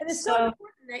 And it's so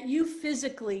important that you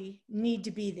physically need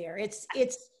to be there. It's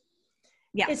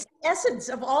the essence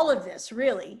of all of this,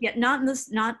 really. Yeah, not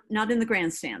in the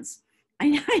grandstands. I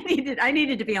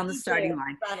needed to be on the starting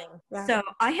line. Right. So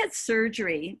I had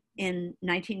surgery in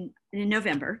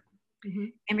November. Mm-hmm.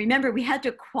 And remember, we had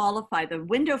to qualify. The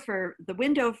window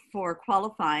for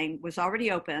qualifying was already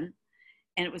open,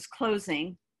 and it was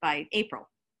closing by April.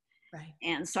 Right.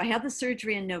 And so I had the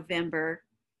surgery in November.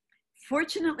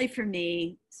 Fortunately for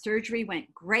me, surgery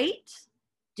went great,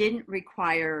 didn't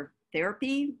require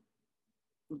therapy,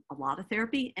 a lot of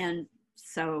therapy. And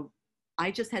so I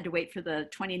just had to wait for the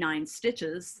 29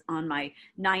 stitches on my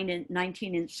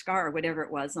 19-inch scar, or whatever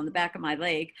it was, on the back of my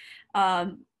leg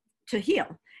to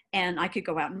heal. And I could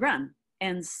go out and run.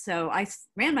 And so I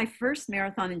ran my first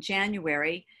marathon in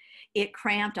January. It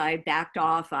cramped, I backed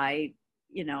off, I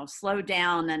slowed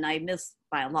down, and I missed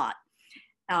by a lot.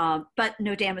 But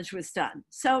no damage was done.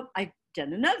 So I did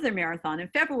another marathon in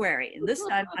February. And this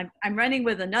time I'm running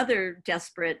with another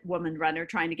desperate woman runner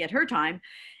trying to get her time.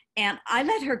 And I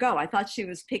let her go. I thought she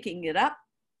was picking it up.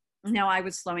 No, I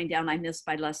was slowing down. I missed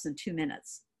by less than 2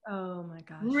 minutes. Oh my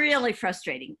gosh. Really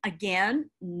frustrating. Again,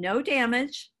 no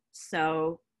damage.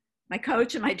 So my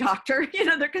coach and my doctor,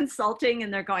 they're consulting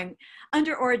and they're going,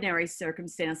 under ordinary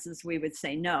circumstances, we would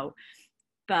say no.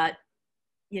 But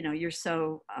you know, you're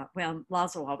so, well,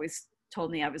 Lazo always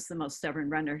told me I was the most stubborn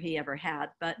runner he ever had,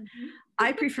 but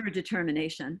I prefer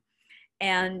determination.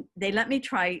 And they let me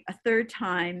try a third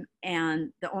time,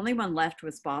 and the only one left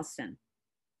was Boston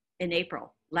in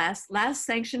April. Last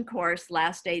sanctioned course,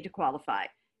 last day to qualify,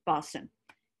 Boston.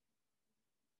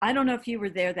 I don't know if you were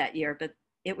there that year, but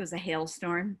it was a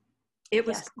hailstorm. It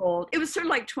was cold. It was sort of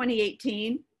like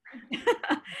 2018.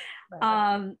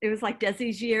 It was like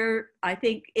Desi's year. I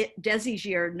think Desi's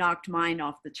year knocked mine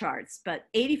off the charts, but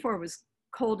 84 was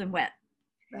cold and wet.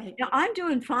 Right. Now I'm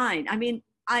doing fine. I mean,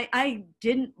 I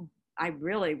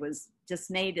really was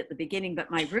dismayed at the beginning,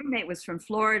 but my roommate was from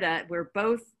Florida. We're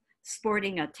both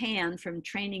sporting a tan from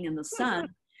training in the sun.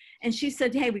 And she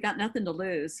said, hey, we got nothing to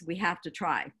lose. We have to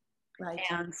try. Right.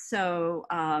 And so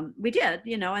we did,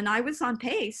 you know, and I was on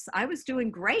pace. I was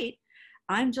doing great.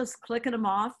 I'm just clicking them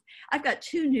off. I've got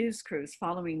 2 news crews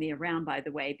following me around, by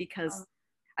the way, because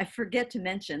I forget to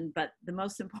mention, but the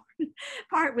most important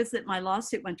part was that my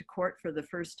lawsuit went to court for the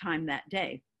first time that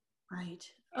day. Right.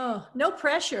 Oh, no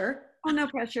pressure. Oh, no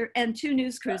pressure. And 2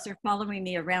 news crews are following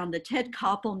me around. The Ted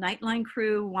Koppel Nightline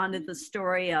crew wanted the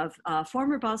story of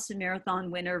former Boston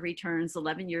Marathon winner returns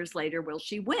 11 years later. Will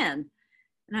she win?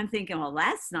 And I'm thinking, well,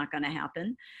 that's not going to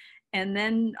happen. And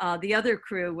then the other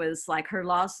crew was like, her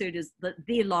lawsuit is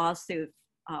the lawsuit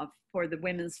for the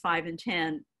women's 5 and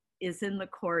 10 is in the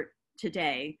court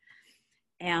today.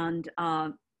 And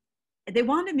they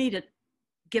wanted me to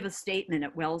give a statement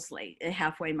at Wellesley, a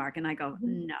halfway mark. And I go,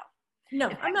 no,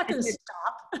 I'm not going to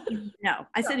stop. No,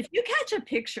 I said, if you catch a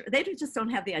picture, they just don't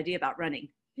have the idea about running.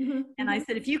 And I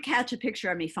said, if you catch a picture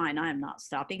of me, fine, I am not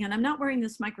stopping. And I'm not wearing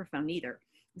this microphone either.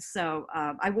 So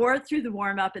I wore it through the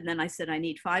warm up, and then I said, I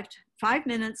need five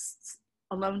minutes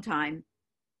alone time.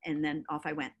 And then off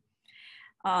I went.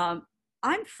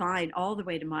 I'm fine all the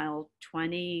way to mile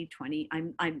 20.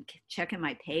 I'm checking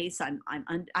my pace.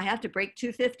 I have to break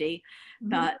 250,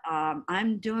 but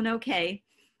I'm doing okay.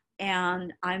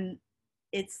 And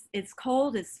it's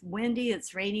cold, it's windy,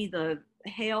 it's rainy. The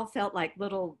hail felt like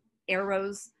little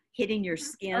arrows hitting your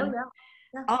skin. Oh, yeah.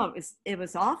 Yeah. Oh, it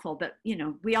was awful, but you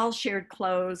know, we all shared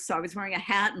clothes. So I was wearing a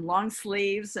hat and long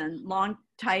sleeves and long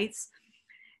tights.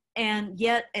 And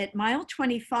yet at mile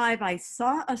 25, I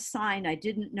saw a sign I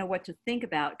didn't know what to think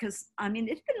about, because I mean,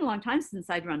 it's been a long time since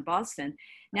I'd run Boston.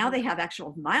 Now they have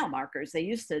actual mile markers. They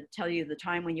used to tell you the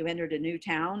time when you entered a new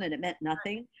town and it meant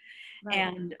nothing. Right.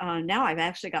 And now I've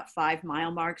actually got 5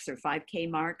 mile marks or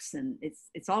 5K marks, and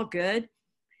it's all good.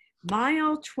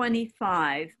 Mile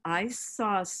 25, I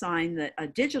saw a sign, that a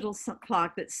digital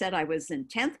clock that said I was in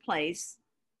 10th place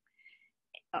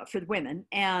for the women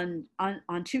and on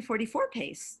 244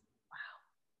 pace.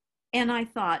 Wow. And I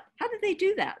thought, how did they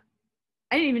do that?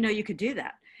 I didn't even know you could do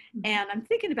that. And I'm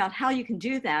thinking about how you can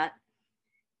do that.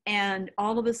 And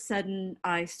all of a sudden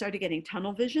I started getting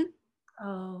tunnel vision.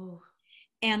 Oh.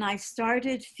 And I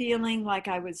started feeling like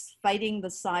I was fighting the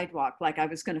sidewalk, like I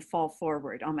was going to fall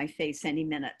forward on my face any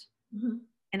minute.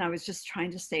 And I was just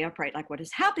trying to stay upright, like, what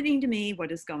is happening to me? What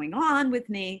is going on with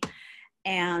me?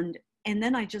 And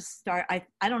then I just I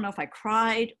don't know if I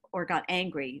cried or got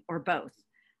angry or both.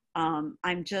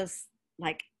 I'm just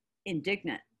like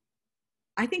indignant.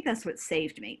 I think that's what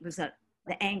saved me, was that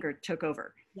the anger took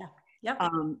over. Yeah. Yep.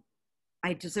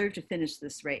 I deserve to finish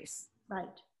this race. Right.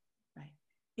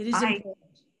 It is important.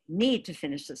 Need to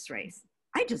finish this race.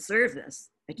 I deserve this.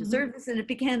 I deserve this. And it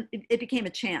became a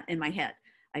chant in my head.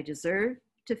 I deserve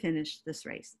to finish this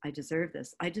race. I deserve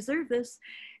this. I deserve this.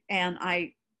 And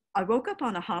I woke up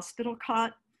on a hospital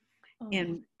cot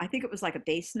in, I think it was like a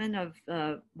basement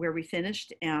of where we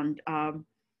finished, and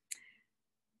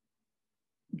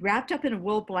wrapped up in a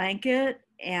wool blanket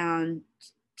and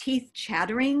teeth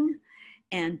chattering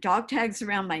and dog tags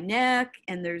around my neck.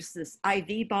 And there's this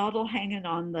IV bottle hanging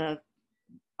on the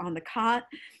cot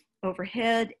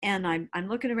overhead. And I'm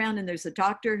looking around, and there's a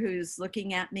doctor who's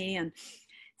looking at me and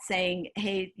saying,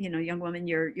 hey, you know, young woman,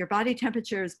 your body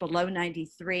temperature is below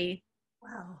 93.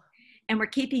 Wow. And we're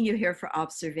keeping you here for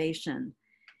observation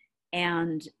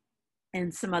and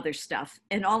some other stuff.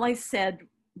 And all I said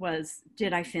was,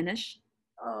 did I finish?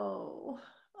 Oh.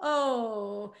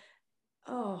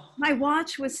 My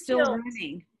watch was still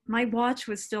running. My watch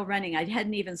was still running. I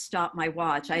hadn't even stopped my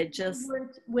watch. I had just,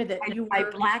 with it. I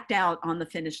blacked out on the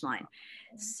finish line.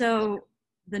 So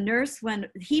the nurse, when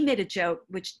he made a joke,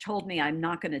 which told me I'm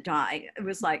not going to die. It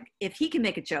was like, if he can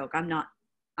make a joke, I'm not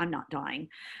dying.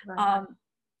 Right.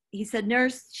 He said,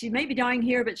 nurse, she may be dying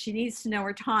here, but she needs to know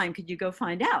her time. Could you go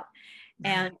find out?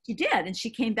 And she did. And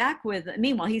she came back with,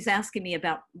 meanwhile, he's asking me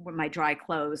about my dry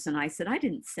clothes. And I said, I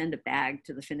didn't send a bag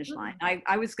to the finish line.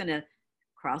 I was going to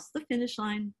cross the finish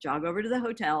line, jog over to the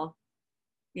hotel,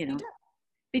 you know,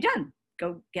 be done,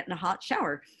 go get in a hot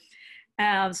shower.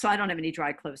 So I don't have any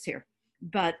dry clothes here,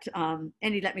 but, and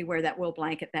he let me wear that wool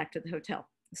blanket back to the hotel.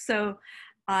 So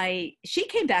she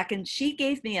came back and she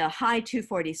gave me a high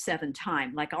 2:47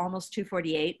 time, like almost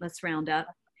 2:48, let's round up.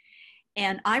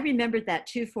 And I remembered that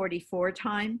 2:44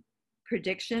 time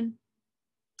prediction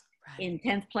in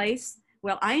 10th place.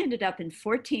 Well, I ended up in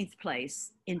 14th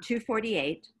place in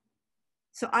 2:48.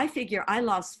 So I figure I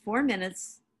lost 4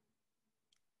 minutes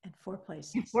and 4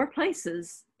 places. In 4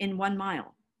 places in 1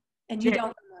 mile. And you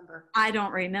don't remember? I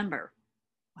don't remember.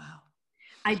 Wow.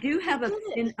 I do have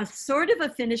a sort of a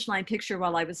finish line picture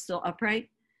while I was still upright.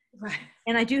 Right.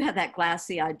 And I do have that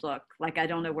glassy-eyed look, like I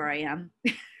don't know where I am.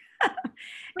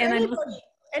 And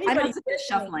anybody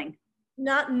shuffling.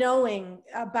 Not knowing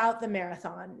about the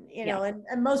marathon, you know,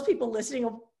 and most people listening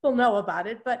will know about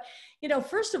it. But, you know,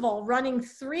 first of all, running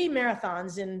 3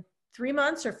 marathons in 3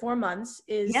 months or 4 months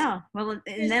is... Yeah, well,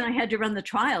 and then I had to run the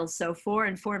trials, so 4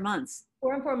 and 4 months.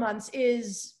 4 and 4 months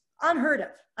is unheard of.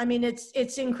 I mean,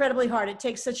 it's incredibly hard. It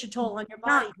takes such a toll on your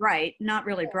body. Not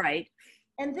really bright.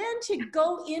 And then to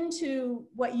go into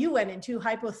what you went into,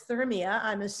 hypothermia,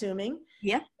 I'm assuming.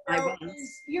 Yeah,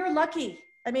 you're lucky.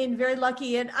 I mean, very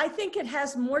lucky. And I think it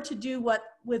has more to do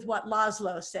with what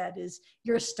Laszlo said, is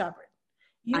you're stubborn.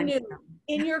 You knew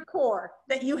in your core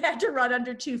that you had to run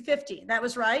under 250. That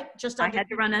was right? I had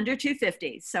to run under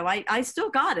 250. So I still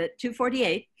got it,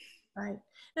 2:48. Right.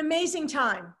 An amazing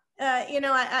time. You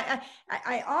know,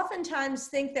 I oftentimes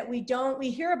think that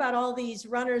we hear about all these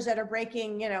runners that are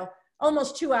breaking, you know,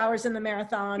 almost 2 hours in the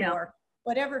marathon or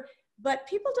whatever, but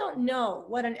people don't know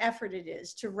what an effort it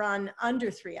is to run under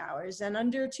 3 hours, and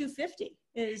under 250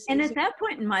 is. And at that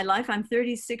point in my life, I'm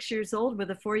 36 years old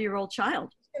with a 4-year-old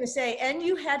child. I was going to say, and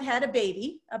you had a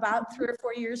baby about 3 or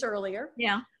 4 years earlier.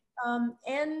 Yeah.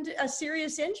 And a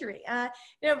serious injury. You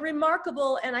know,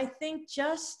 remarkable. And I think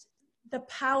just the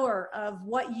power of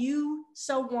what you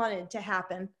so wanted to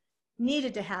happen,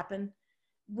 needed to happen,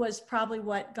 was probably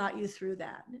what got you through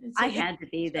that. I had to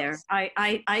be there.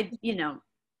 I, you know,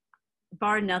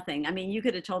 bar nothing. I mean, you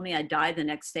could have told me I'd die the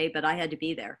next day, but I had to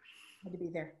be there. Had to be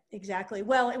there. Exactly.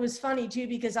 Well, it was funny too,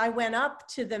 because I went up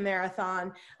to the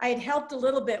marathon. I had helped a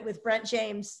little bit with Brent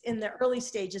James in the early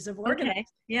stages of organizing. Okay.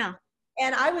 Yeah.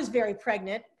 And I was very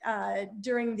pregnant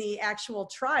during the actual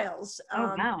trials. Oh,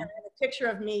 wow. And I have a picture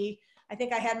of me. I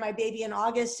think I had my baby in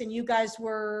August, and you guys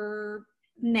were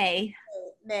May.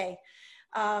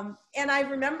 And I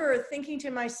remember thinking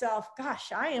to myself,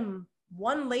 gosh, I am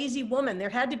one lazy woman. There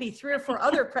had to be 3 or 4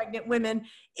 other pregnant women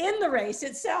in the race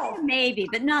itself. Maybe,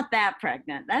 but not that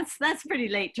pregnant. That's pretty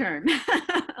late term.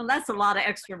 That's a lot of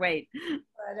extra weight.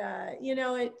 But you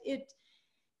know,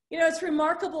 you know, it's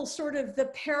remarkable, sort of the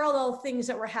parallel things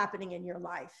that were happening in your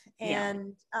life.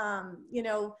 And you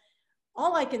know,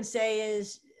 all I can say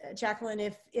is, Jacqueline,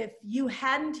 if you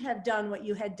hadn't have done what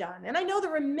you had done, and I know there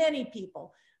were many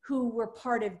people who were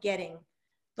part of getting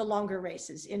the longer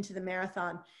races into the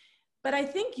marathon, but I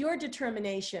think your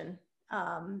determination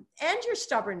and your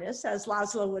stubbornness, as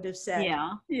Laszlo would have said,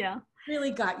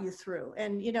 really got you through.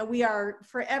 And, you know, we are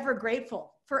forever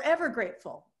grateful for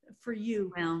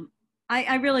you. Well,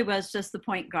 I really was just the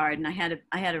point guard, and I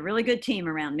had a really good team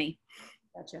around me.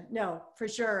 Gotcha. No, for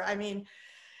sure. I mean,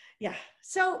 yeah.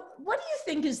 So what do you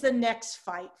think is the next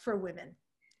fight for women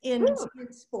in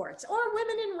sports, or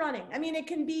women in running? I mean, it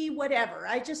can be whatever.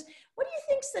 What do you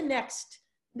think's the next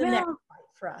fight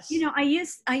for us? You know, I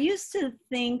used to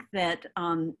think that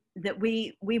that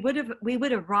we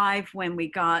would arrive when we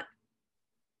got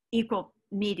equal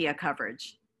media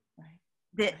coverage,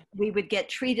 that we would get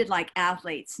treated like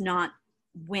athletes, not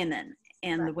women,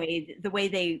 and the way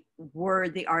they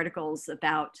word the articles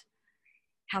about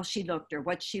how she looked or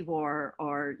what she wore,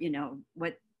 or, you know,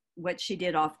 what she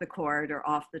did off the court or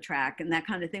off the track and that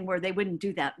kind of thing, where they wouldn't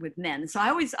do that with men. So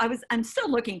I'm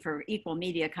still looking for equal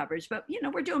media coverage, but, you know,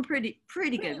 we're doing pretty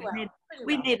good.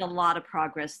 We made a lot of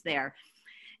progress there.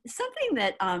 Something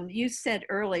that you said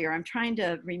earlier, I'm trying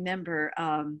to remember,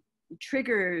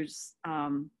 triggers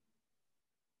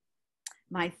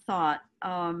my thought,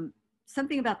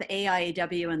 something about the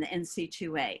AIAW and the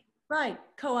NC2A. Right,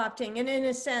 co-opting. And in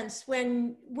a sense,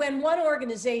 when one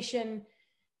organization,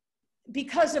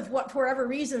 because of for whatever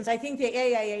reasons, I think the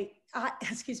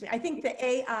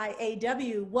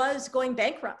AIAW was going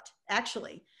bankrupt,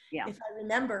 actually, if I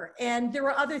remember. And there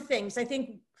were other things I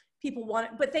think people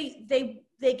wanted, but they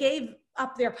gave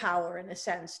up their power, in a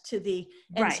sense, to the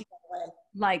NCAA.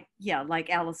 Like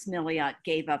Alice Milliot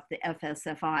gave up the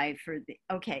FSFI for the,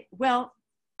 well,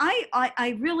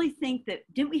 I really think that,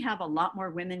 didn't we have a lot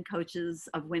more women coaches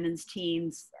of women's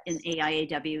teams in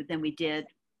AIAW than we did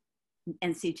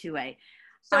NC2A?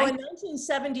 So in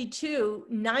 1972,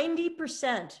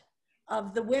 90%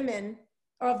 of the women,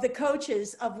 or of the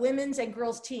coaches of women's and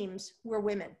girls teams, were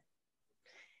women.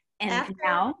 And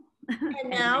now? And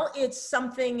now it's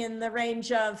something in the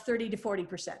range of 30 to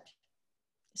 40%.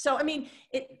 So, I mean,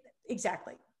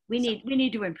 exactly. We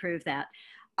need to improve that.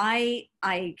 I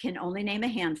can only name a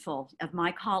handful of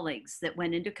my colleagues that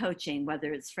went into coaching,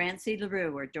 whether it's Francie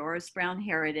LaRue or Doris Brown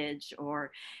Heritage,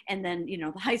 and then, you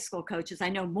know, the high school coaches. I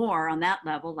know more on that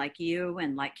level, like you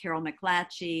and like Carol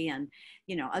McClatchy and,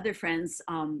 you know, other friends.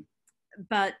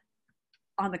 But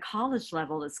on the college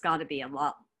level, it's got to be a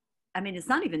lot. I mean, it's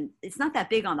not that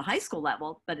big on the high school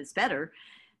level, but it's better.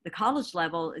 The college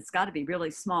level, it's got to be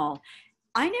really small.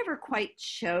 I never quite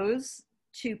chose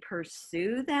to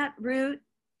pursue that route.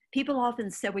 People often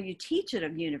say, well, you teach at a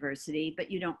university, but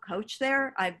you don't coach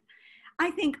there.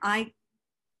 I think I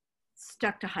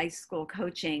stuck to high school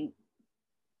coaching.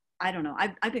 I don't know.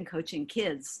 I've been coaching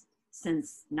kids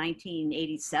since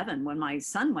 1987 when my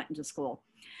son went into school.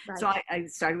 Right. So I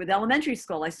started with elementary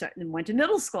school. I went to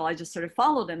middle school. I just sort of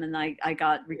followed him, and I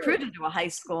got recruited to a high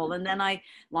school, and then I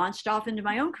launched off into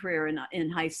my own career in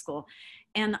high school.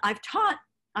 And I've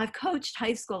coached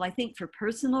high school, I think, for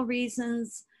personal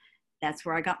reasons. That's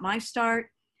where I got my start,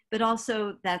 but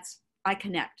also I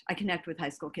connect with high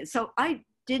school kids. So I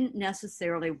didn't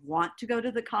necessarily want to go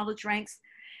to the college ranks.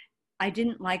 I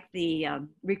didn't like the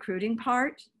recruiting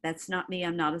part. That's not me.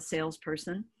 I'm not a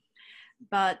salesperson,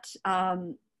 but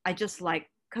I just like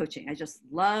coaching. I just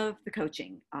love the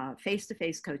coaching,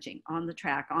 face-to-face coaching on the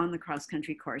track, on the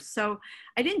cross-country course. So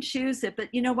I didn't choose it, but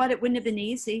you know what? It wouldn't have been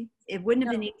easy. It wouldn't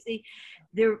have been easy.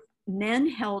 Men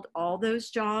held all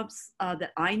those jobs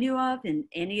that I knew of in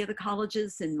any of the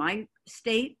colleges in my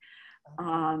state,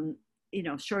 you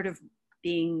know, short of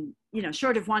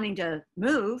wanting to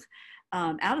move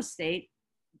out of state.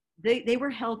 They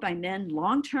were held by men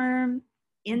long-term,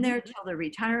 in there till their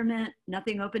retirement,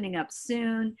 nothing opening up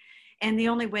soon. And the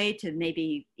only way to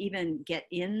maybe even get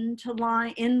in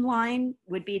line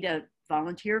would be to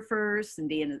volunteer first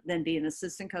and then be an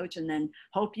assistant coach and then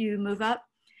hope you move up.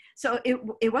 So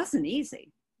it wasn't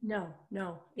easy. No.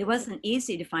 It wasn't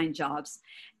easy to find jobs.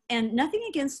 And nothing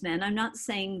against men. I'm not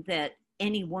saying that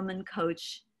any woman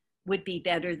coach would be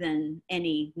better than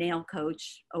any male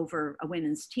coach over a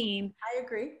women's team. I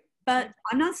agree. But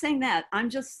I'm not saying that.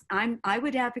 I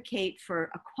would advocate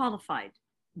for a qualified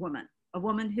woman, a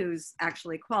woman who's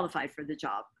actually qualified for the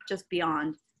job, just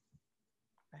beyond,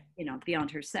 beyond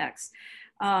her sex.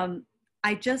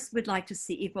 I just would like to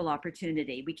see equal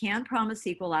opportunity. We can't promise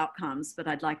equal outcomes, but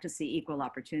I'd like to see equal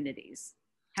opportunities.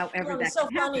 However, that's so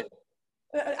funny.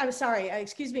 I'm sorry,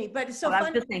 excuse me, but it's so funny. I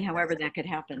was just saying, however that could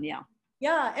happen, yeah.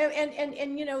 Yeah,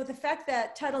 and you know, the fact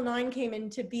that Title IX came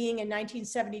into being in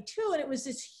 1972, and it was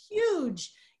this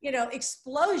huge,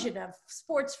 explosion of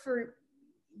sports for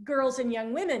girls and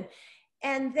young women.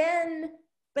 And then,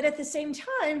 but at the same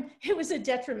time, it was a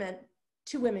detriment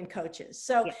to women coaches.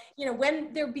 So,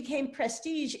 when there became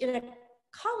prestige in a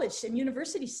college and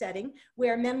university setting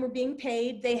where men were being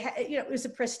paid, they had, it was a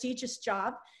prestigious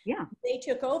job. Yeah. They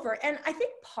took over. And I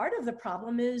think part of the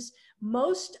problem is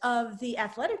most of the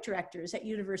athletic directors at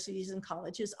universities and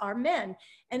colleges are men.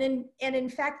 And in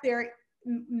fact, they're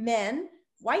men,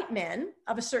 white men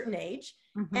of a certain age,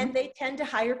 and they tend to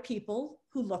hire people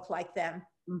who look like them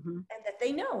and that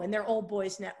they know in their old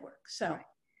boys network. So,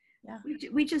 yeah.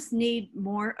 We just need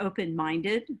more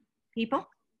open-minded people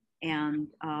and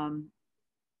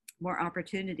more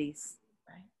opportunities.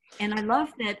 Right. And I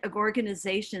love that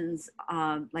organizations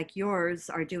like yours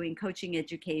are doing coaching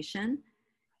education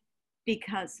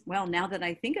because, well, now that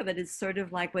I think of it, it's sort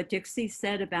of like what Dixie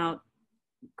said about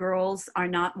girls are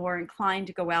not more inclined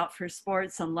to go out for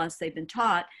sports unless they've been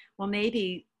taught. Well,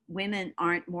 maybe women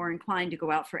aren't more inclined to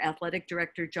go out for athletic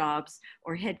director jobs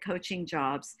or head coaching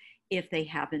jobs if they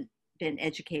haven't been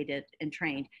educated and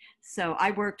trained. So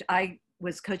I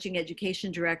was coaching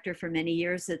education director for many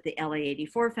years at the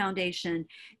LA84 Foundation.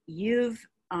 You're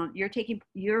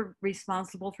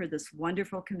responsible for this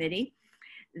wonderful committee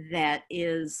that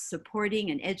is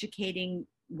supporting and educating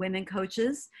women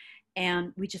coaches.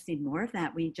 And we just need more of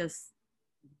that.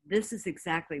 This is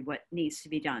exactly what needs to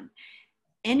be done.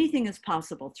 Anything is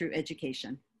possible through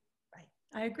education. Right.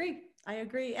 I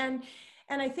agree. And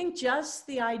I think just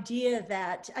the idea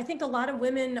that I think a lot of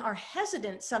women are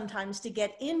hesitant sometimes to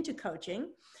get into coaching.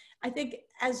 I think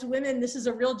as women, this is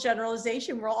a real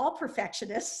generalization. We're all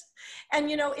perfectionists. And,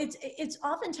 it's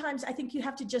oftentimes, I think you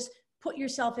have to just put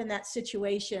yourself in that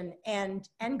situation and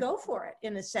go for it,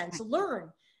 in a sense. Learn,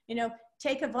 you know,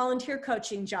 take a volunteer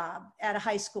coaching job at a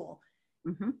high school.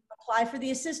 Apply for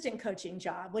the assistant coaching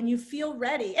job when you feel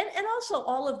ready. And also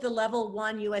all of the level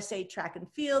 1 USA track and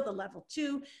field, the level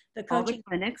 2, the coaching. All the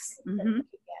clinics.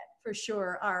 For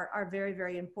sure are very,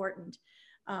 very important.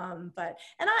 But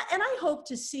I hope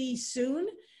to see soon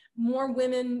more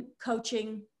women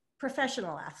coaching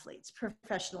professional athletes,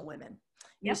 professional women.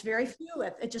 There's very few,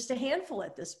 just a handful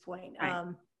at this point. Right.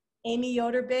 Amy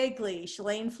Yoder Bagley,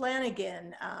 Shalane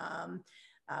Flanagan,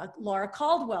 Laura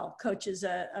Caldwell coaches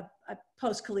a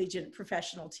post-collegiate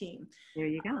professional team. There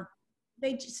you go.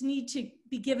 They just need to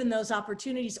be given those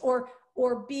opportunities,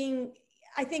 or being,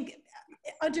 I think,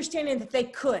 understanding that they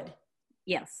could.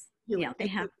 Yes. Yeah, they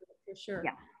have. For sure.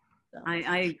 Yeah. So.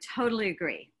 I totally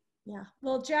agree. Yeah.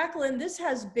 Well, Jacqueline, this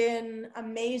has been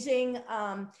amazing.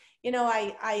 You know,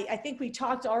 I think we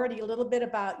talked already a little bit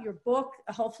about your book.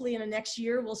 Hopefully in the next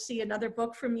year, we'll see another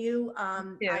book from you.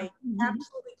 I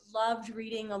absolutely loved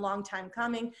reading A Long Time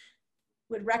Coming.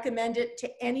 Would recommend it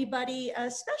to anybody,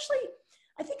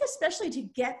 especially to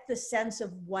get the sense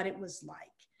of what it was like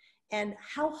and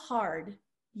how hard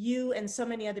you and so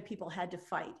many other people had to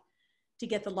fight to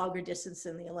get the longer distance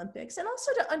in the Olympics, and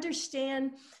also to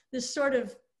understand this sort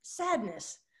of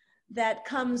sadness that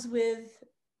comes with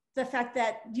the fact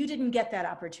that you didn't get that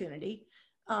opportunity.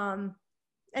 And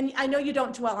I know you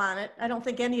don't dwell on it. I don't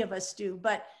think any of us do,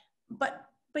 but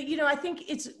you know, I think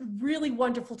it's really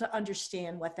wonderful to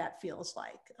understand what that feels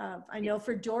like. I know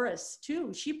for Doris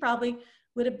too, she probably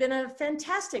would have been a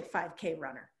fantastic 5K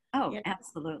runner. Oh, you know?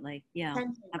 Absolutely. Yeah,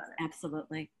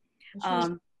 absolutely.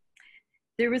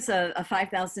 There was a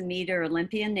 5,000 meter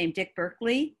Olympian named Dick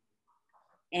Berkeley.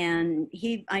 And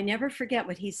I never forget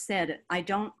what he said. I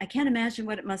can't imagine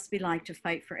what it must be like to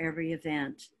fight for every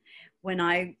event. When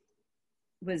I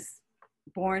was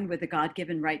born with a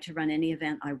God-given right to run any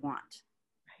event I want.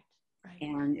 Right.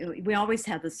 And we always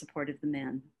had the support of the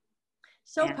men.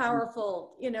 So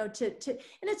powerful, you know, and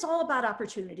it's all about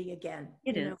opportunity again.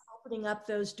 It is. Opening up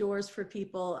those doors for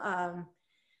people.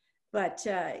 But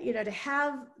you know, to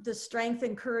have the strength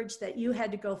and courage that you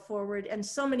had to go forward, and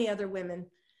so many other women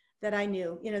that I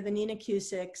knew, you know, the Nina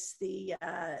Cusicks, the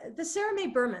Sarah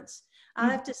Mae Bermans. I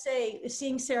have to say,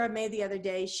 seeing Sarah Mae the other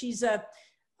day, she's a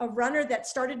runner that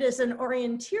started as an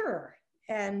orienteer,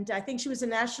 and I think she was a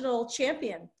national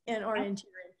champion in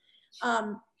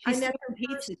orienteering. She still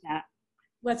competes at that.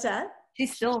 What's that? She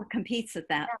still competes at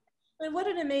that. And what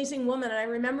an amazing woman. And I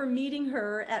remember meeting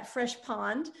her at Fresh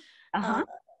Pond,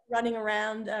 running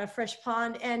around Fresh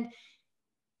Pond, and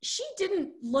she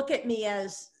didn't look at me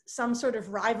as some sort of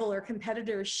rival or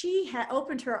competitor. She had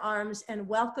opened her arms and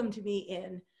welcomed me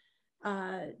in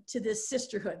to this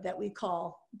sisterhood that we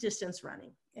call distance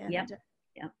running. And, Yep.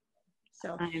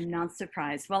 So I am not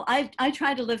surprised. Well, I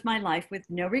try to live my life with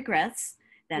no regrets.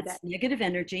 That's negative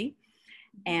energy.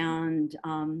 And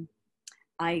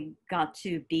I got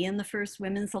to be in the first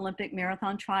women's Olympic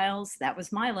marathon trials. That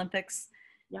was my Olympics.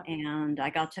 Yep. And I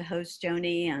got to host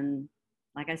Joni. And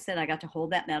like I said, I got to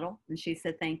hold that medal. And she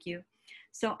said, thank you.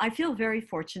 So I feel very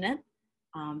fortunate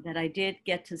that I did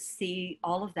get to see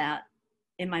all of that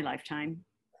in my lifetime.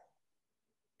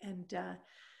 And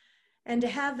to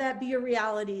have that be a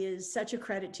reality is such a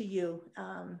credit to you.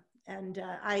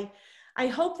 I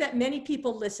hope that many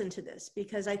people listen to this,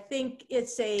 because I think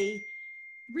it's a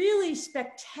really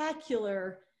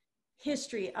spectacular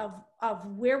history of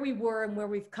where we were and where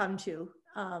we've come to.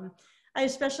 I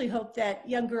especially hope that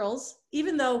young girls,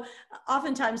 even though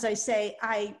oftentimes I say,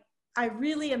 I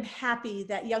really am happy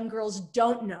that young girls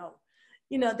don't know,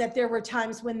 you know, that there were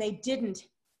times when they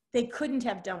couldn't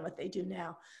have done what they do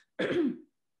now.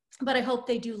 But I hope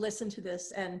they do listen to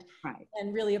this and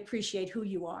really appreciate who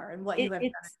you are and what you have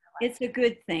done. It's a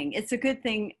good thing. It's a good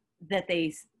thing that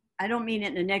I don't mean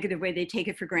it in a negative way, they take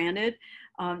it for granted.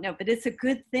 No, but it's a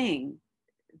good thing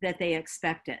that they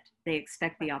expect it. They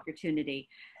expect the opportunity.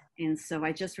 And so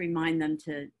I just remind them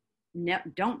to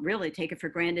don't really take it for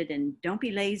granted, and don't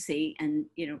be lazy. And,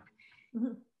 you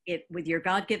know, with your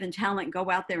God-given talent, go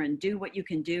out there and do what you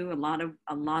can do. A lot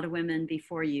of women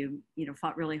before you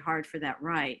fought really hard for that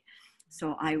right.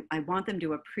 So I want them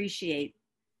to appreciate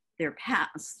their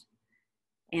past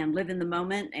and live in the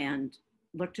moment and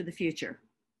look to the future.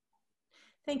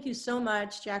 Thank you so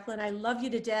much, Jacqueline. I love you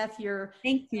to death. You're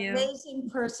Thank you. An amazing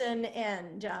person.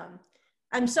 And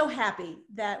I'm so happy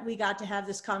that we got to have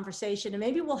this conversation. And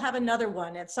maybe we'll have another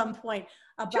one at some point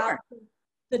about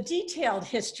the detailed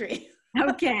history.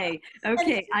 Okay.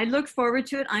 I look forward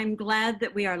to it. I'm glad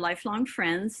that we are lifelong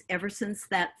friends ever since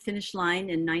that finish line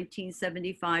in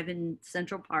 1975 in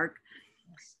Central Park.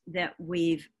 that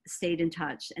we've stayed in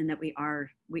touch and that we are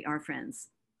friends.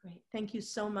 Great. Thank you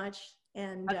so much.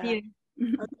 And Love you. I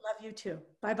love you too.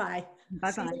 Bye-bye.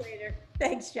 Bye-bye. See you later.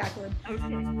 Thanks, Jacqueline.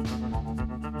 Okay.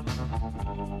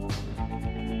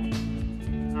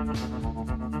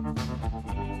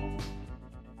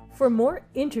 For more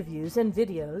interviews and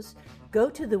videos, go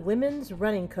to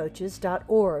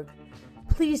thewomensrunningcoaches.org.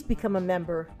 Please become a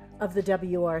member of the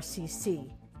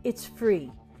WRCC. It's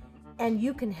free, and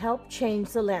you can help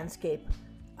change the landscape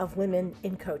of women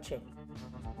in coaching.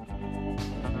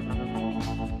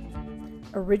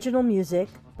 Original music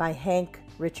by Hank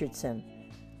Richardson.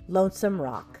 Lonesome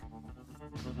Rock.